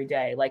in every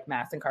day, like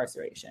mass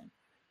incarceration?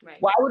 Right.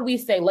 Why would we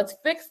say, let's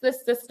fix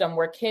this system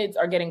where kids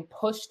are getting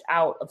pushed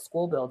out of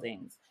school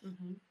buildings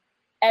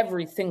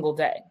every single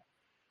day,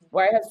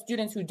 where I have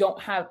students who don't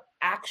have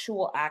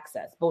actual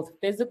access, both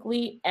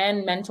physically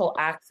and mental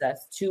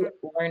access to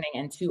learning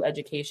and to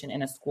education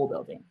in a school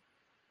building?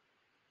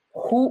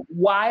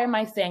 Why am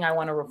I saying I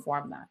want to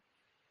reform that?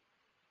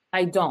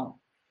 I don't.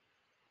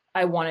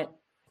 I want it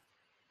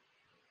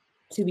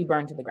to be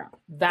burned to the ground.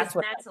 That's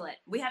dismantle it.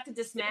 We have to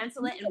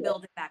dismantle it and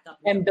build it back up.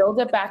 And build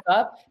it back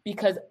up,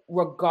 because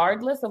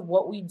regardless of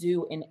what we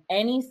do in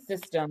any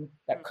system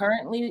that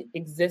currently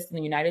exists in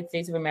the United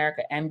States of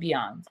America and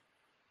beyond,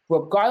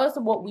 regardless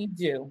of what we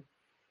do,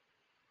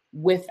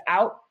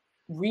 without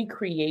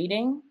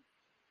recreating,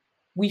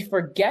 we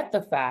forget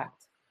the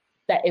fact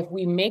that if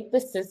we make the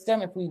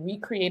system, if we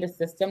recreate a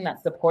system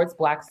that supports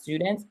Black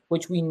students,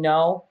 which we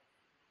know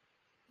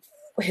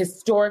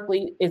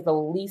historically is the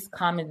least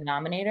common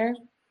denominator,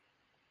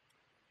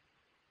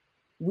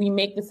 we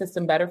make the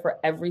system better for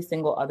every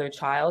single other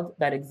child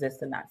that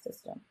exists in that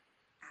system.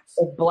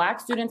 If Black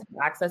students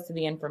have access to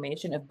the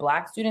information, if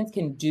Black students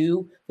can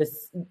do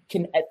this,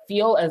 can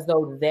feel as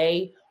though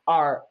they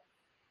are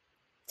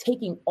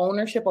taking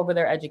ownership over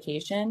their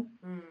education,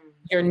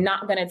 you're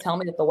not going to tell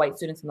me that the white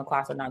students in the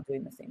class are not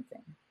doing the same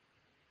thing.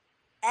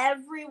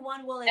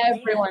 Everyone will advance.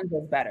 Everyone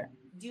does better.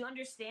 Do you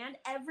understand?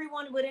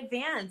 Everyone would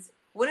advance.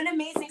 What an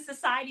amazing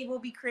society we'll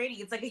be creating.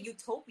 It's like a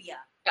utopia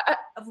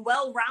of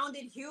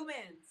well-rounded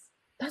humans.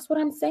 That's what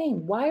I'm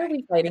saying. Why are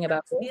we fighting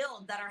about this?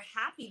 That are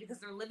happy because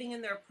they're living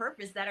in their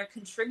purpose, that are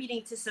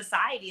contributing to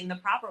society in the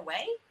proper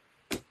way.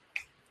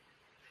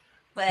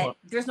 But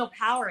there's no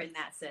power in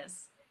that,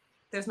 sis.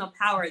 There's no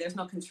power. There's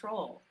no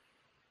control.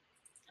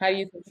 How do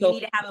you control?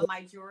 You need to have a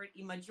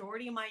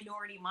majority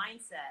minority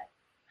mindset.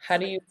 How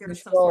do you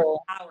there's some sort of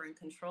power and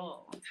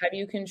control? How do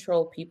you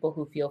control people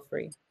who feel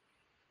free?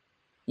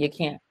 You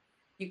can't.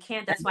 You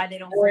can't. That's why they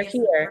don't. We're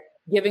here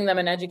giving them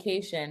an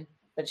education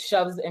that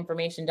shoves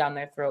information down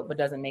their throat but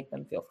doesn't make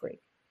them feel free.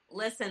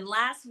 Listen,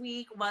 last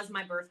week was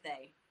my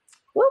birthday.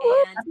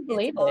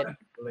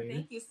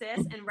 Thank you,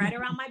 sis. And right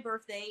around my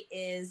birthday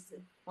is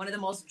one of the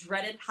most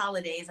dreaded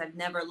holidays. I've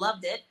never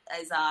loved it,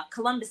 is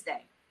Columbus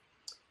Day.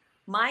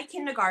 My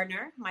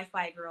kindergartner, my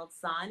 5-year-old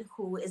son,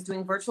 who is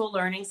doing virtual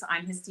learning, so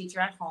I'm his teacher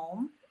at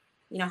home,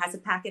 has a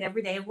packet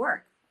every day of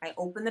work. I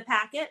open the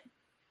packet.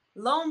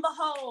 Lo and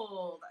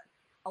behold,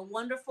 a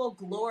wonderful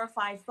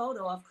glorified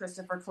photo of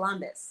Christopher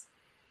Columbus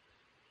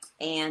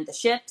and the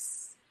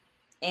ships,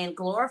 and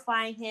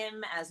glorifying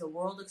him as a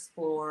world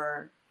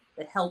explorer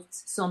that helped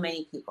so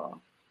many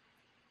people.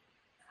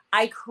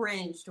 I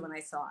cringed when I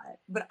saw it,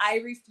 but I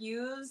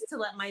refused to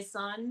let my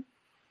son,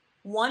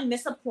 one,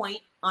 miss a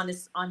point on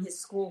his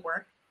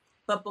schoolwork.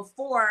 But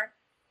before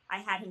I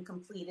had him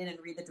complete it and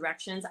read the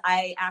directions,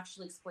 I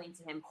actually explained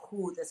to him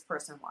who this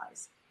person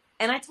was.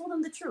 And I told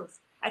him the truth.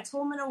 I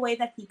told him in a way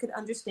that he could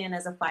understand,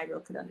 as a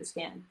 5-year-old could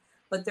understand.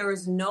 But there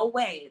was no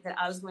way that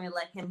I was going to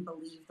let him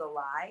believe the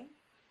lie.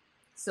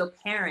 So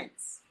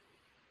parents,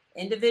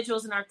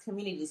 individuals in our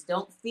communities,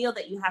 don't feel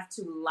that you have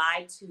to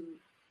lie to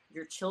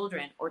your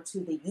children or to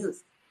the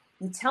youth.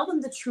 You tell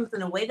them the truth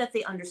in a way that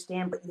they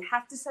understand, but you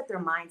have to set their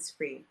minds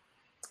free.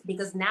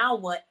 Because now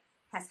what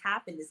has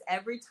happened is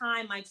every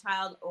time my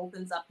child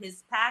opens up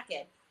his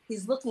packet,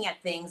 he's looking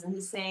at things and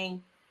he's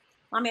saying,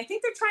 Mommy, I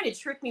think they're trying to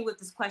trick me with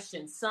this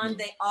question. Son,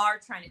 they are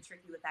trying to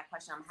trick you with that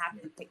question. I'm happy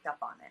you picked up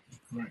on it.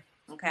 Right.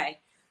 Okay.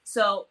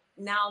 So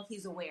now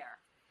he's aware.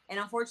 And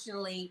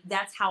unfortunately,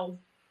 that's how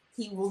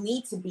he will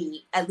need to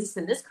be, at least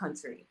in this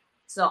country.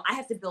 So I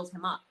have to build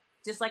him up.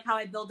 Just like how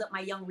I build up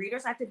my young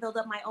readers, I have to build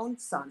up my own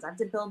sons. I have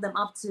to build them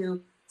up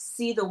to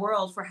see the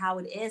world for how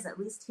it is, at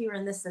least here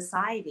in this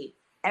society.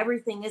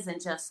 Everything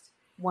isn't just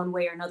one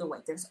way or another way.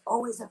 There's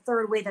always a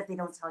third way that they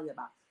don't tell you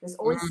about. There's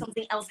always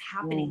something else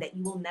happening that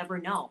you will never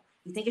know.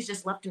 You think it's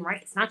just left and right.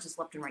 It's not just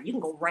left and right. You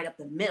can go right up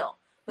the middle.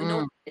 But no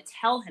one to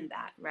tell him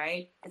that,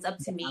 right? It's up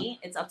to me.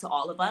 It's up to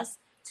all of us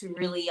to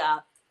really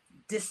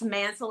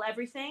dismantle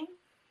everything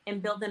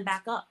and build them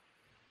back up.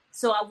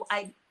 So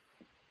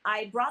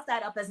I brought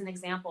that up as an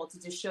example to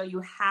just show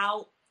you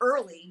how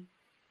early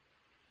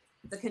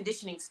the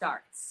conditioning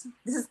starts.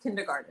 This is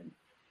kindergarten.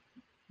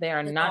 They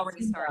are not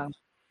already starting.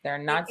 They're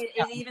not. It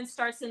even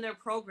starts in their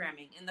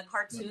programming, in the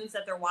cartoons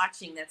that they're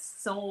watching. That's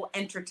so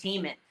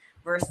entertainment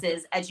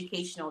versus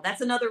educational.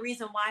 That's another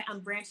reason why I'm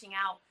branching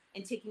out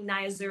and taking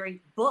Naya Zuri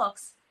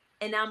books,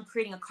 and now I'm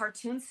creating a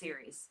cartoon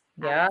series.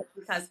 Yeah.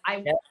 Because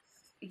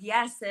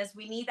yes, sis,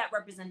 we need that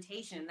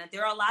representation. That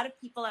there are a lot of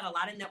people at a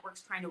lot of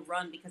networks trying to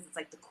run because it's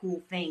like the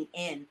cool thing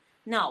in.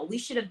 No, we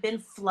should have been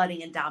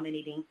flooding and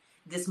dominating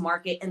this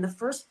market in the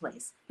first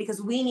place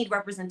because we need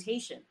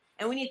representation.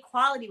 And we need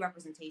quality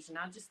representation,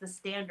 not just the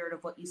standard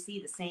of what you see,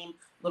 the same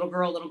little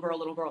girl, little girl,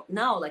 little girl.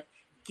 No, like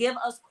give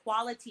us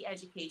quality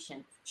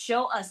education,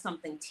 show us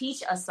something,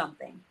 teach us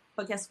something.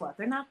 But guess what?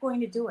 They're not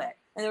going to do it.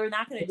 And they're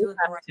not going to do it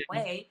the right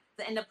way.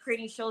 They end up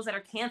creating shows that are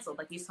canceled.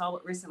 Like you saw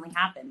what recently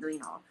happened. You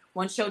know,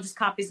 one show just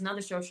copies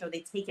another show,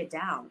 they take it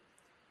down.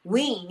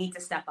 We need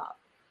to step up.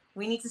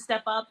 We need to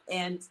step up,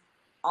 and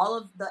all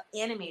of the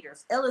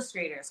animators,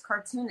 illustrators,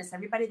 cartoonists,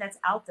 everybody that's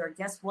out there,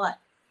 guess what?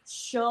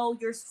 Show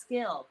your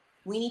skill.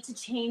 We need to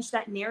change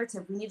that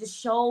narrative. We need to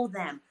show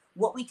them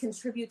what we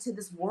contribute to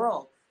this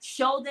world.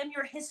 Show them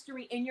your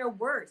history and your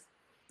worth.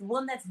 The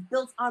one that's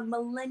built on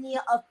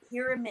millennia of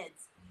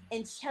pyramids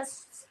and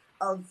chests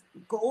of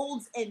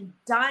golds and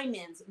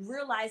diamonds,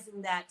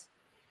 realizing that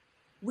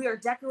we are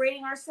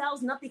decorating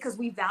ourselves, not because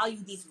we value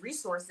these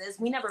resources.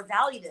 We never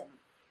valued them.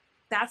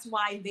 That's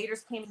why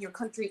invaders came in your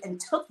country and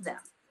took them.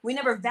 We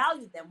never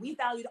valued them. We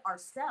valued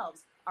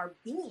ourselves, our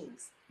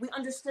beings. We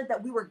understood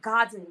that we were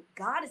gods and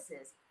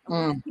goddesses.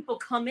 And when people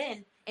come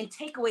in and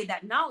take away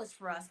that knowledge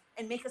for us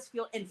and make us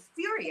feel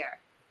inferior,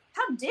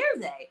 how dare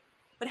they?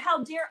 But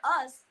how dare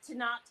us to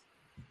not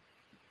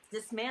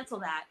dismantle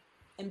that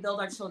and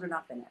build our children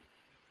up in it?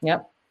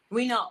 Yep.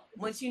 We know.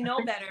 Once you know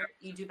better,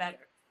 you do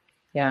better.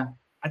 Yeah.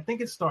 I think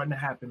it's starting to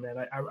happen,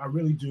 man. I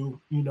really do.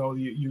 You know,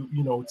 you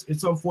know,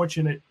 it's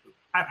unfortunate.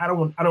 I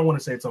don't want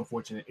to say it's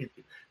unfortunate.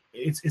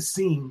 It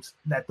seems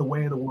that the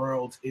way of the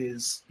world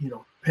is, you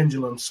know,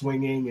 pendulum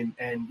swinging,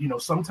 and you know,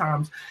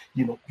 sometimes,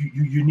 you know,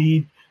 you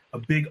need a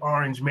big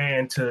orange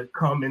man to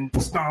come and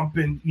stomp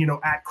and, you know,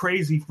 act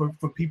crazy for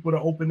people to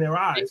open their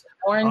eyes.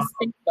 Orange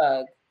stink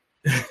bug.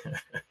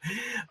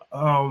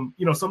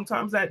 You know,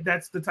 sometimes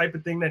that's the type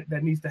of thing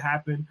that needs to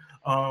happen.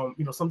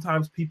 You know,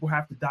 sometimes people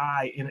have to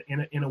die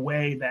in a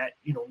way that,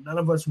 you know, none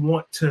of us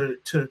want to.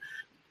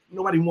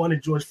 Nobody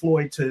wanted George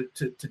Floyd to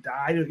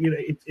die. You know,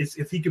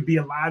 if he could be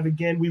alive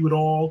again, we would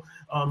all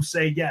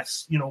say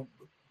yes. You know,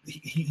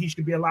 he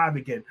should be alive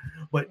again.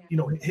 But you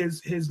know,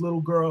 his little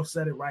girl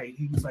said it right.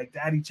 He was like,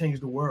 "Daddy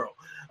changed the world,"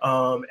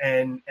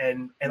 and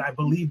I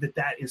believe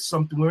that is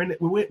something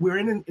we're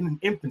in an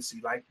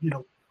infancy. Like, you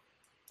know,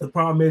 the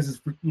problem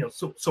is you know,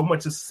 so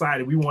much of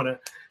society, we want to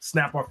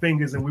snap our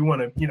fingers and we want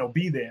to, you know,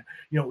 be there.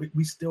 You know,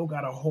 we still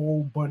got a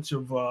whole bunch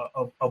of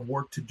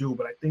work to do.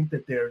 But I think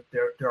that there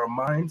are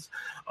minds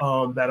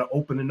that are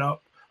opening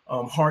up,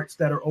 hearts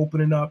that are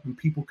opening up, and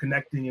people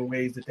connecting in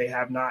ways that they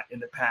have not in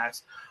the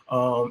past.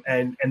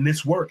 And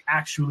this work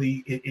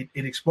actually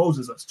it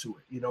exposes us to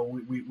it. You know,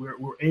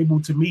 we're able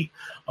to meet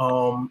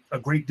a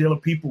great deal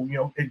of people. You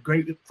know, and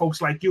great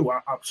folks like you.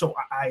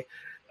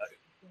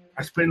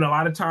 I spend a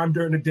lot of time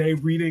during the day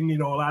reading, you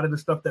know, a lot of the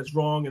stuff that's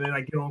wrong, and then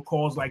I get on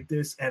calls like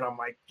this, and I'm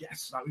like,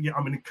 yes,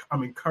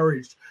 I'm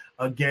encouraged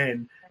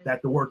again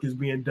that the work is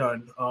being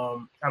done. I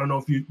don't know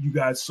if you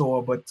guys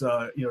saw, but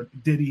you know,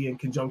 Diddy, in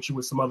conjunction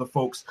with some other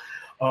folks,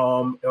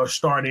 are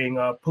starting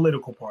a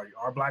political party,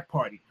 Our Black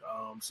Party.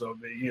 So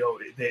they, you know,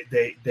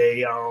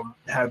 they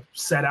have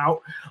set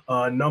out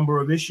a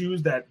number of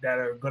issues that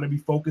are going to be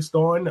focused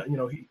on. You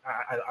know,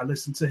 I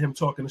listened to him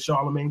talking to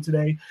Charlemagne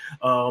today,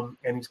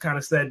 and he's kind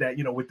of said that,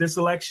 you know, with this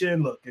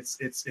election, look,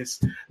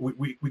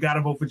 we got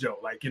to vote for Joe,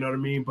 like, you know what I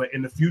mean. But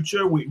in the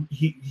future,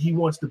 he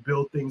wants to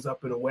build things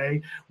up in a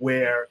way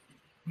where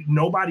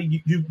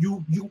nobody,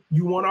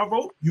 you want our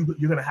vote,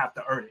 you're gonna have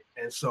to earn it.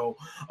 And so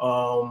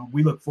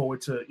we look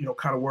forward to, you know,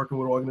 kind of working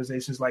with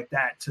organizations like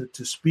that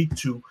to speak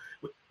to.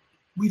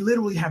 We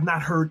literally have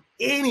not heard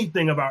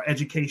anything about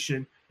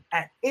education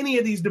at any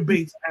of these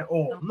debates at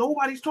all.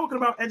 Nobody's talking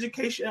about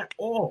education at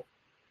all.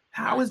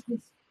 How is this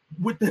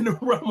within the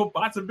realm of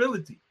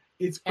possibility?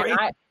 It's crazy.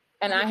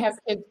 And I have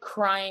kids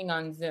crying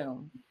on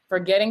Zoom,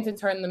 forgetting to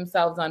turn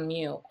themselves on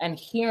mute, and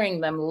hearing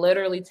them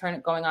literally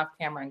going off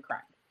camera and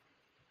crying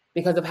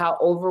because of how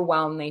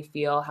overwhelmed they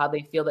feel, how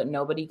they feel that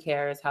nobody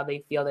cares, how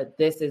they feel that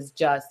this is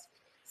just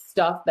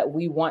stuff that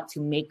we want to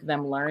make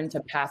them learn to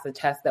pass a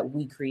test that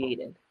we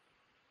created.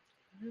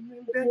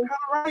 They're kind of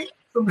right.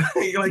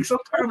 Like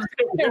sometimes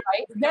they're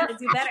right. They gotta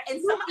do better,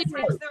 and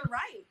sometimes they're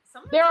right.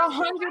 They're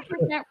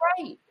 100%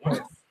 right. Yes.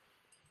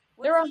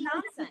 They're 100%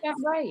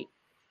 right.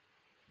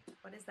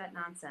 What is that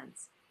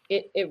nonsense?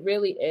 It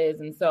really is.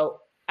 And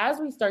so as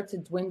we start to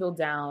dwindle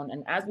down,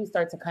 and as we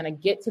start to kind of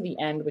get to the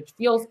end, which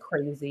feels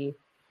crazy,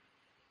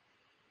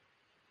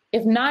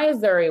 if Naya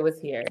Zuri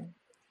was here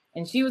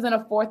and she was in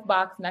a fourth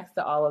box next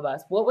to all of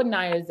us, what would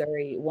Naya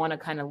Zuri want to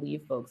kind of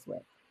leave folks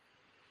with?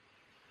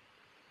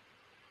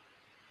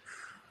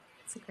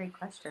 That's a great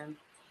question.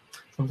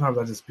 Sometimes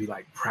I just be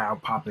like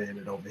proud papa in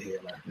it over here.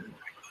 Like,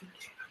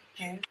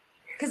 okay.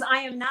 Because I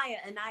am Naya,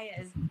 and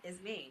Naya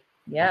is me.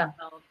 Yeah.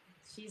 So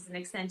she's an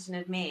extension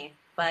of me.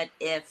 But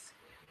if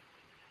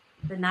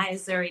the Naya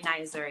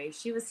Zuri,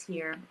 she was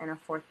here in a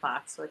fourth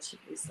box, what should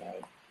we say?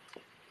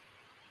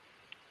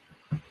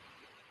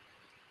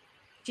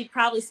 She'd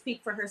probably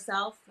speak for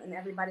herself and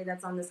everybody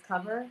that's on this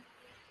cover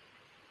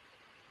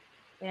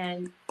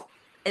and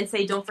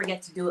say, don't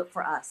forget to do it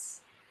for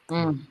us.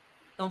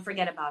 Don't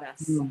forget about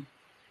us.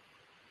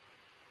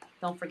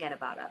 Don't forget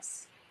about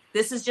us.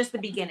 This is just the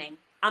beginning.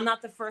 I'm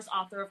not the first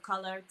author of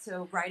color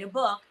to write a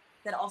book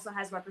that also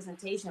has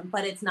representation,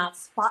 but it's not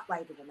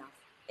spotlighted enough.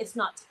 It's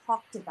not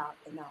talked about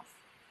enough.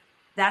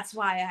 That's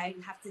why I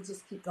have to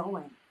just keep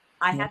going.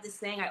 I have this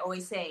saying I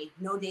always say,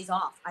 no days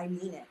off. I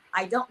mean it.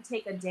 I don't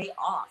take a day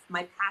off.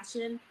 My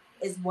passion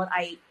is what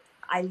I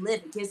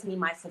live. It gives me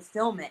my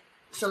fulfillment.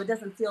 So it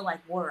doesn't feel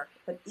like work.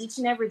 But each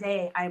and every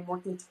day I am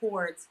working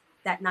towards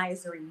that Naya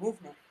Zuri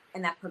movement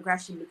and that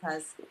progression,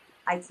 because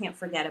I can't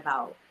forget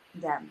about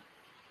them.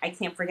 I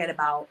can't forget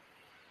about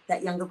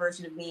that younger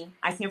version of me.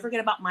 I can't forget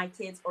about my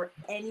kids or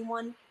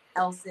anyone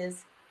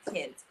else's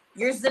kids.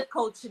 Your zip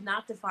code should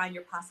not define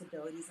your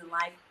possibilities in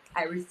life.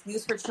 I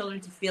refuse for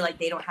children to feel like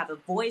they don't have a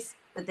voice,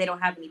 that they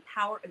don't have any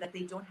power, or that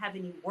they don't have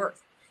any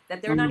worth,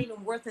 that they're not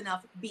even worth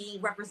enough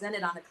being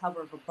represented on the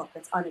cover of a book.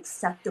 That's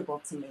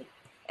unacceptable to me.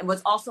 And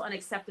what's also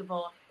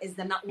unacceptable is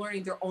them not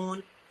learning their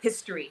own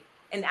history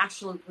and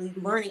actually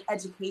learning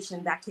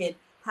education that could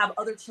have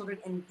other children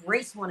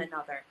embrace one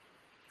another,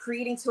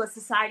 creating to a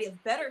society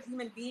of better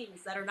human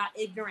beings that are not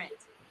ignorant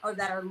or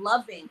that are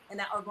loving and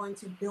that are going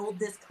to build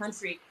this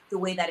country the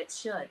way that it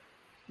should.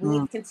 We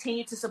need to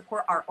continue to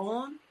support our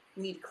own.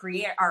 We need to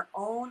create our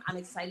own. I'm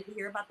excited to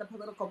hear about the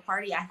political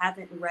party. I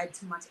haven't read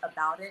too much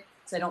about it,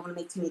 so I don't want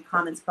to make too many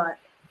comments, but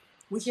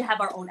we should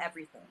have our own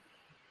everything.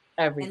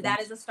 And that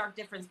is a stark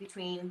difference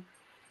between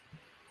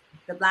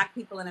the Black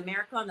people in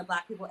America and the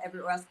Black people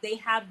everywhere else. They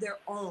have their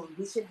own.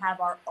 We should have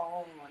our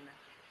own.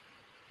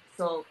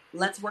 So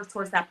let's work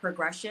towards that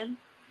progression.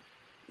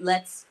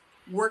 Let's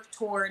work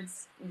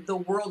towards the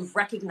world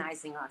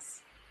recognizing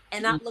us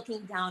and not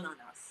looking down on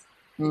us.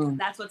 Because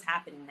that's what's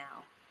happening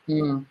now.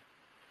 And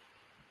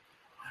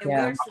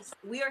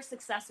we are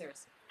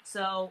successors.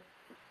 So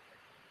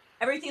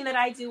everything that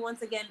I do,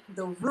 once again,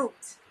 the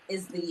root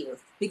is the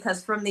youth.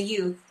 Because from the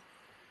youth,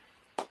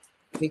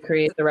 we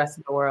create the rest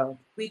of the world.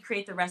 We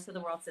create the rest of the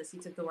world, sis.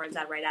 You took the words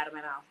right out of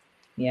my mouth.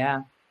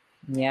 Yeah.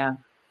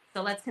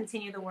 So let's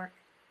continue the work.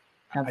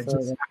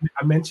 Absolutely.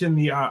 I mentioned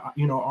the I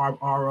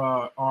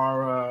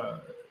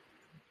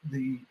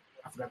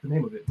forgot the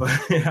name of it, but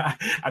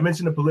I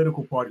mentioned the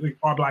political party,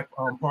 our Black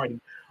party.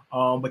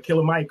 But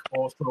Killer Mike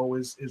also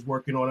is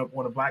working on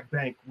a Black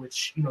bank,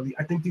 which,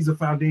 I think these are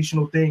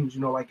foundational things,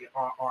 like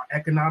our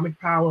economic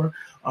power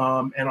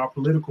and our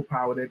political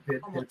power that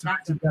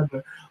tied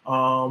together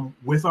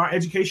with our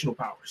educational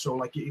power. So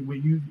like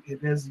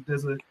there's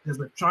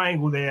a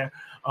triangle there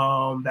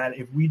that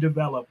if we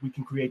develop, we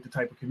can create the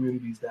type of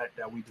communities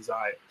that we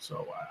desire.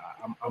 So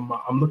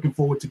I'm looking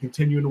forward to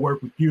continuing to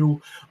work with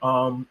you.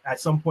 At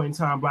some point in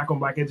time, Black on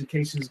Black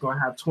Education is going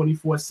to have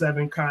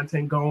 24/7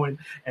 content going,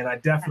 and I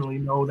definitely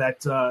know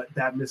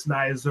that Miss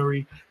Naya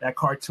Zuri, that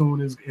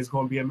cartoon is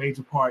going to be a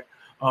major part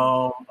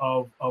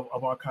of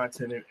our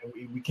content, and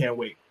we can't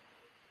wait.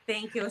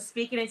 Thank you.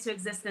 Speaking into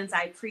existence,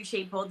 I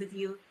appreciate both of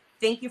you.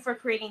 Thank you for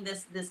creating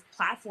this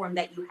platform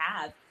that you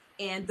have.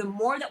 And the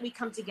more that we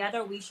come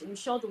together, we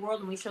show the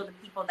world and we show the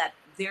people that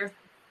they're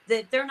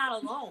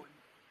not alone.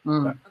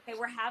 Okay,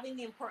 we're having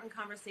the important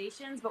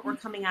conversations, but we're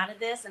coming out of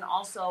this and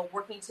also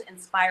working to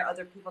inspire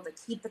other people to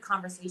keep the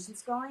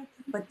conversations going.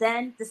 But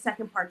then the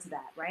second part to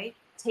that, right?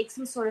 Take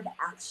some sort of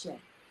action.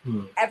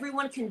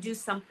 Everyone can do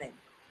something.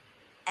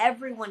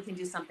 Everyone can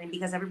do something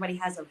because everybody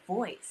has a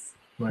voice.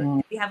 Right.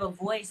 If you have a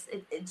voice,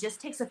 it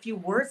just takes a few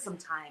words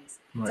sometimes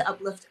to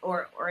uplift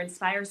or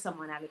inspire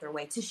someone out of their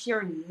way, to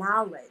share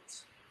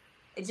knowledge.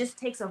 It just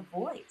takes a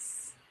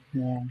voice.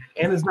 Yeah.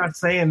 Anna's not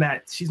saying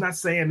that. She's not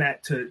saying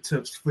that to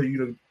for you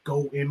to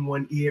go in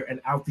one ear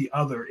and out the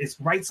other. It's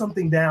write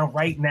something down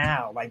right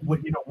now. Like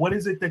what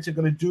is it that you're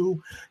gonna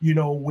do?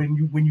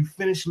 When you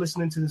finish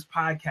listening to this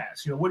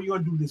podcast, what are you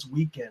gonna do this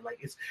weekend? Like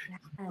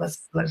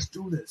let's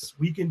do this.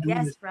 We can do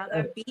this. Yes,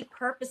 brother. Be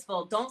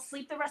purposeful. Don't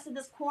sleep the rest of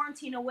this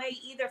quarantine away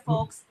either,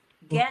 folks.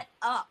 Get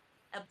up.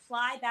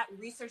 Apply that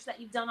research that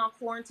you've done on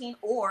quarantine,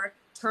 or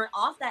turn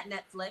off that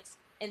Netflix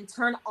and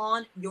turn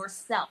on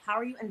yourself. How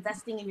are you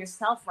investing in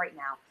yourself right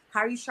now?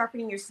 How are you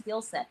sharpening your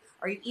skill set?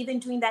 Are you even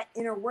doing that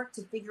inner work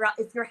to figure out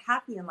if you're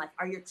happy in life?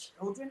 Are your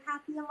children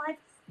happy in life?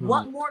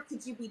 What more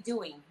could you be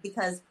doing?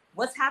 Because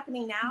what's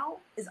happening now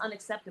is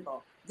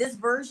unacceptable. This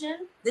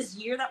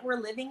year that we're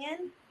living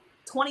in,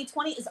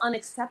 2020, is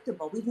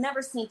unacceptable. We've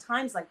never seen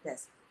times like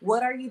this.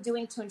 What are you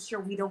doing to ensure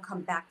we don't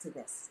come back to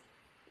this?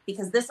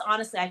 Because this,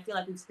 honestly, I feel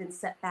like we've been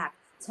set back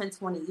 10,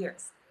 20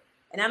 years.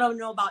 And I don't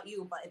know about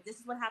you, but if this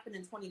is what happened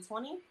in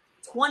 2020,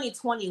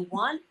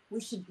 2021,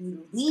 we should be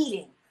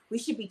leading. We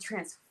should be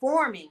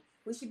transforming.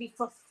 We should be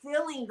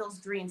fulfilling those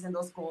dreams and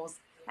those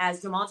goals.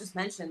 As Jamal just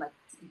mentioned, like,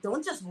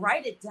 don't just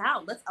write it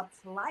down. Let's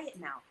apply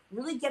it now.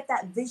 Really get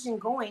that vision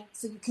going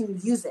so you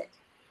can use it.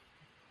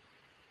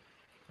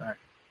 All right.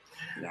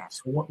 Yeah.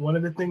 So one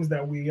of the things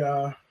that we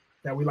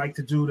like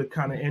to do to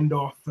kind of end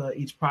off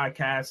each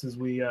podcast is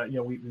we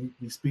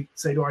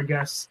say to our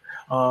guests,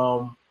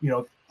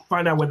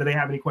 find out whether they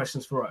have any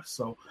questions for us.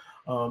 So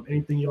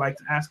anything you'd like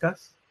to ask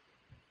us?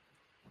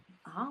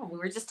 Oh, we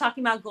were just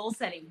talking about goal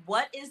setting.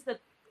 Are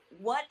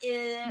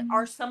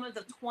some of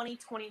the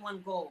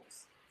 2021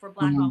 goals for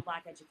Black on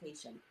Black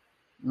education?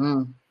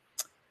 Well,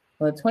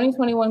 the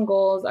 2021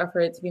 goals are for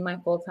it to be my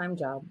full-time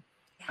job.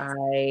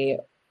 I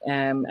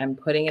am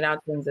putting it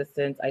out to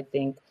existence. I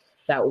think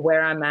that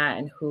where I'm at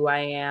and who I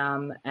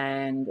am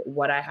and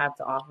what I have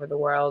to offer the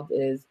world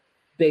is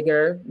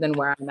bigger than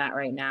where I'm at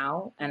right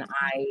now. And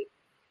I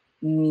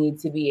need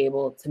to be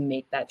able to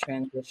make that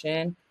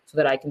transition so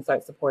that I can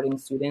start supporting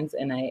students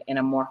in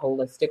a more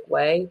holistic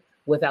way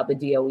without the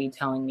DOE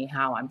telling me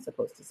how I'm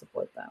supposed to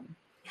support them.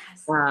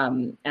 Yes.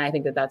 And I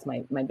think that that's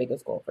my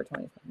biggest goal for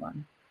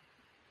 2021.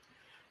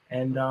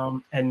 And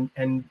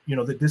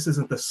that this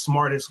isn't the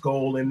smartest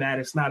goal in that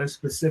it's not as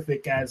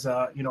specific as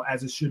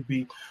as it should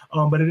be,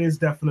 but it is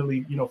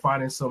definitely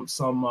finding some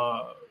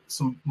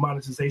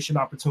monetization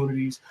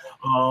opportunities,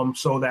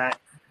 so that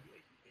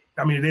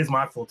it is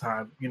my full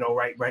time,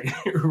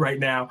 right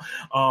now,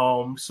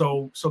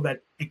 so that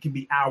it can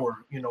be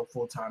our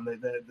full time.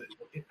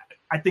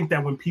 I think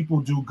that when people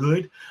do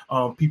good,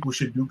 people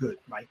should do good.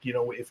 Like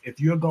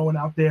if you're going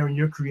out there and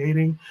you're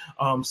creating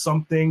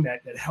something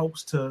that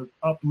helps to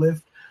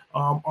uplift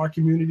our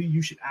community,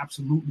 you should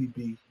absolutely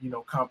be,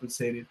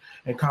 compensated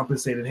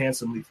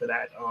handsomely for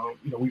that.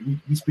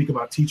 We speak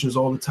about teachers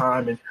all the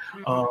time, and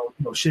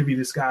Shivy,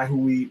 this guy who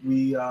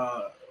we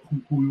were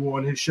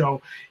on his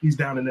show, he's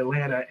down in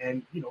Atlanta,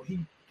 and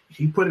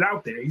he put it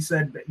out there. He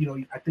said that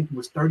I think it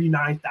was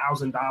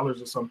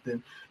 $39,000 or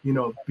something,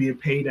 being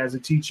paid as a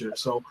teacher.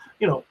 So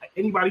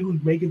anybody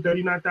who's making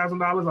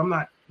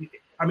 $39,000,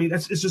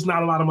 it's just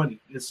not a lot of money.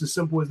 It's as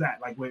simple as that.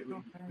 Like we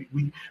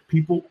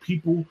people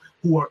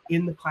who are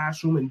in the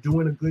classroom and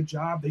doing a good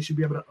job, they should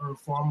be able to earn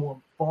far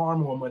more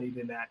money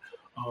than that.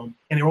 And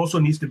there also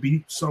needs to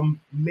be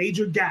some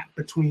major gap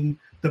between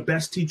the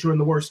best teacher and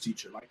the worst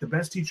teacher. Like the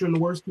best teacher and the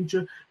worst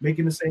teacher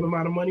making the same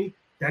amount of money,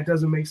 that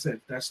doesn't make sense.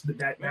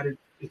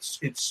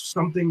 It's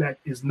something that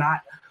is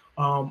not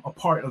a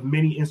part of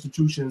many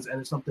institutions,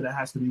 and it's something that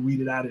has to be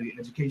weeded out of the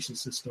education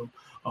system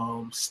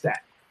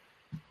stat.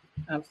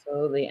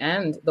 Absolutely.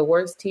 And the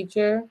worst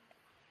teacher,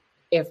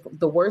 if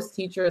the worst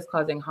teacher is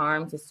causing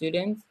harm to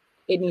students,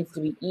 it needs to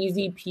be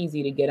easy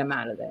peasy to get them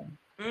out of there.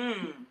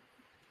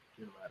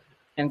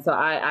 And so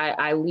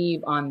I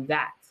leave on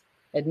that.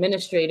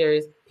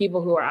 Administrators,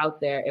 people who are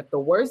out there, if the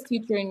worst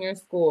teacher in your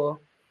school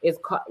is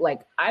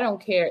I don't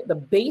care. The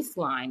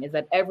baseline is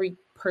that every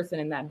person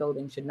in that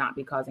building should not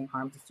be causing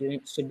harm to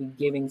students, should be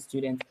giving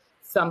students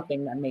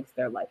something that makes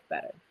their life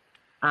better.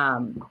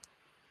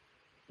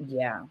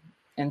 Yeah.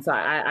 And so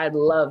I'd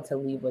love to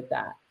leave with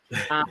that.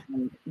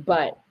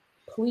 But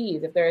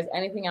please, if there is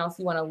anything else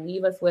you want to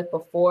leave us with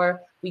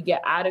before we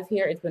get out of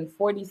here, it's been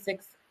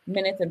 46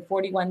 minutes and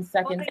 41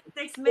 seconds.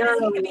 46 minutes,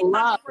 we could be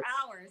talking for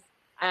hours.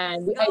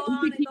 And we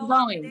can keep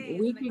going.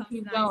 We can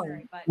keep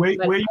going. Where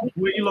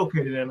you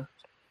located, Anna?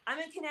 I'm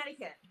in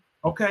Connecticut.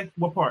 Okay,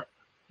 what part?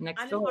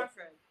 Next I'm door. in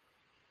Hartford.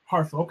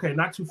 Hartford. Okay,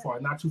 not too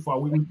far.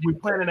 We're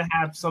planning to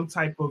have some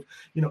type of,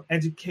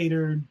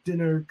 educator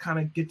dinner kind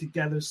of get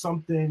together,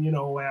 something,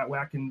 where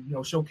I can,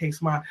 showcase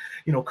my,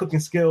 cooking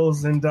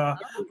skills and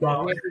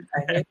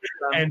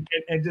and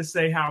just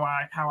say how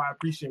I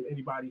appreciate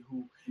anybody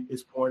who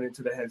is pouring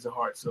into the heads and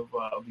hearts of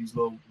these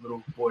little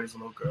boys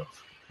and little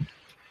girls.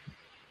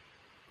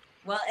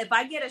 Well, if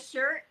I get a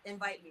shirt,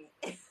 invite me.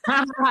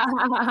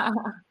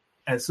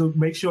 And so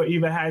make sure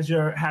Eva has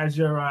your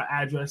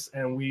address,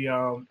 and we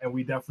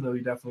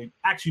definitely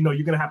actually no,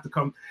 you're gonna have to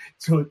come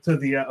to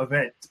the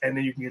event, and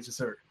then you can get your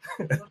shirt.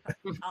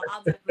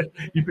 I'll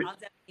definitely be there.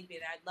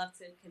 I'd love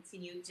to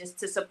continue just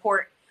to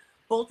support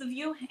both of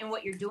you and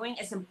what you're doing.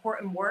 It's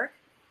important work,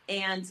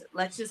 and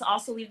let's just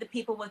also leave the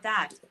people with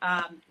that.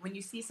 When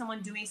you see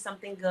someone doing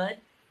something good,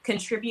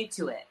 contribute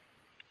to it,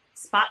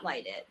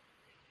 spotlight it.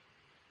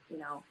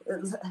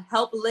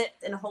 Help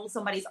lift and hold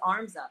somebody's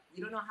arms up.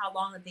 You don't know how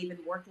long that they've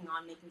been working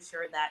on making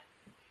sure that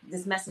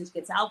this message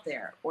gets out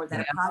there or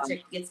that a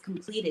project gets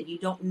completed. You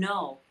don't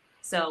know.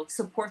 So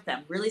support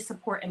them, really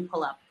support and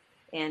pull up.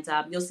 And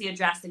you'll see a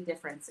drastic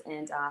difference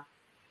in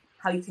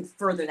how you can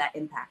further that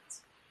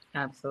impact.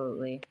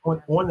 Absolutely.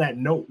 On that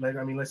note,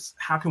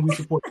 how can we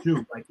support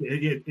you? Like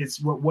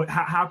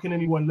how can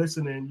anyone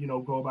listen and,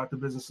 go about the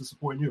business to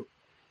support you?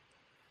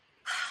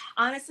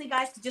 Honestly,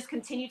 guys, to just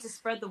continue to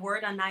spread the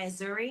word on Naya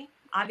Zuri.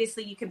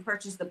 Obviously, you can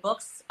purchase the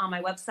books on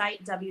my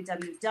website,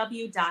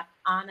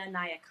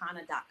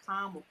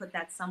 www.ananayakana.com. We'll put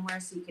that somewhere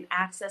so you can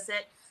access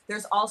it.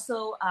 There's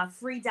also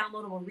free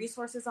downloadable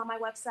resources on my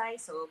website.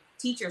 So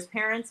teachers,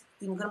 parents,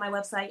 you can go to my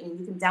website and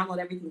you can download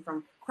everything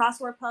from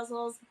crossword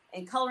puzzles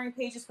and coloring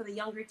pages for the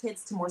younger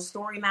kids to more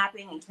story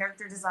mapping and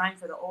character design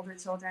for the older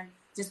children.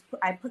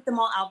 I put them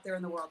all out there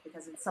in the world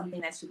because it's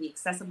something that should be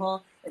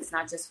accessible. It's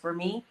not just for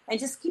me. And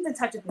just keep in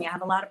touch with me. I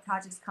have a lot of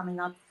projects coming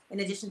up in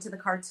addition to the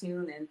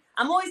cartoon. And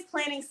I'm always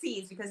planting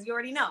seeds because you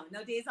already know,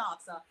 no days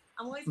off. So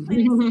I'm always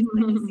planting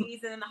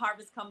seeds, and then the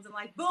harvest comes and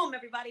boom,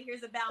 everybody,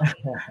 here's a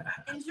bounty.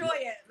 Enjoy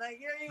it.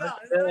 Here you go.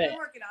 This is what I'm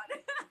working on.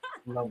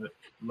 Love it.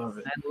 Love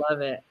it. I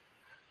love it.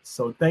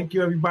 So thank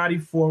you everybody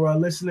for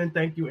listening.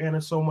 Thank you,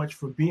 Anna, so much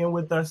for being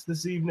with us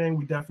this evening.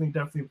 We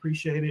definitely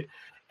appreciate it.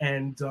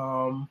 And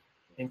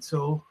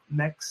until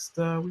next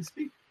we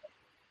speak.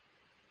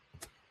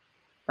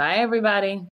 Bye, everybody.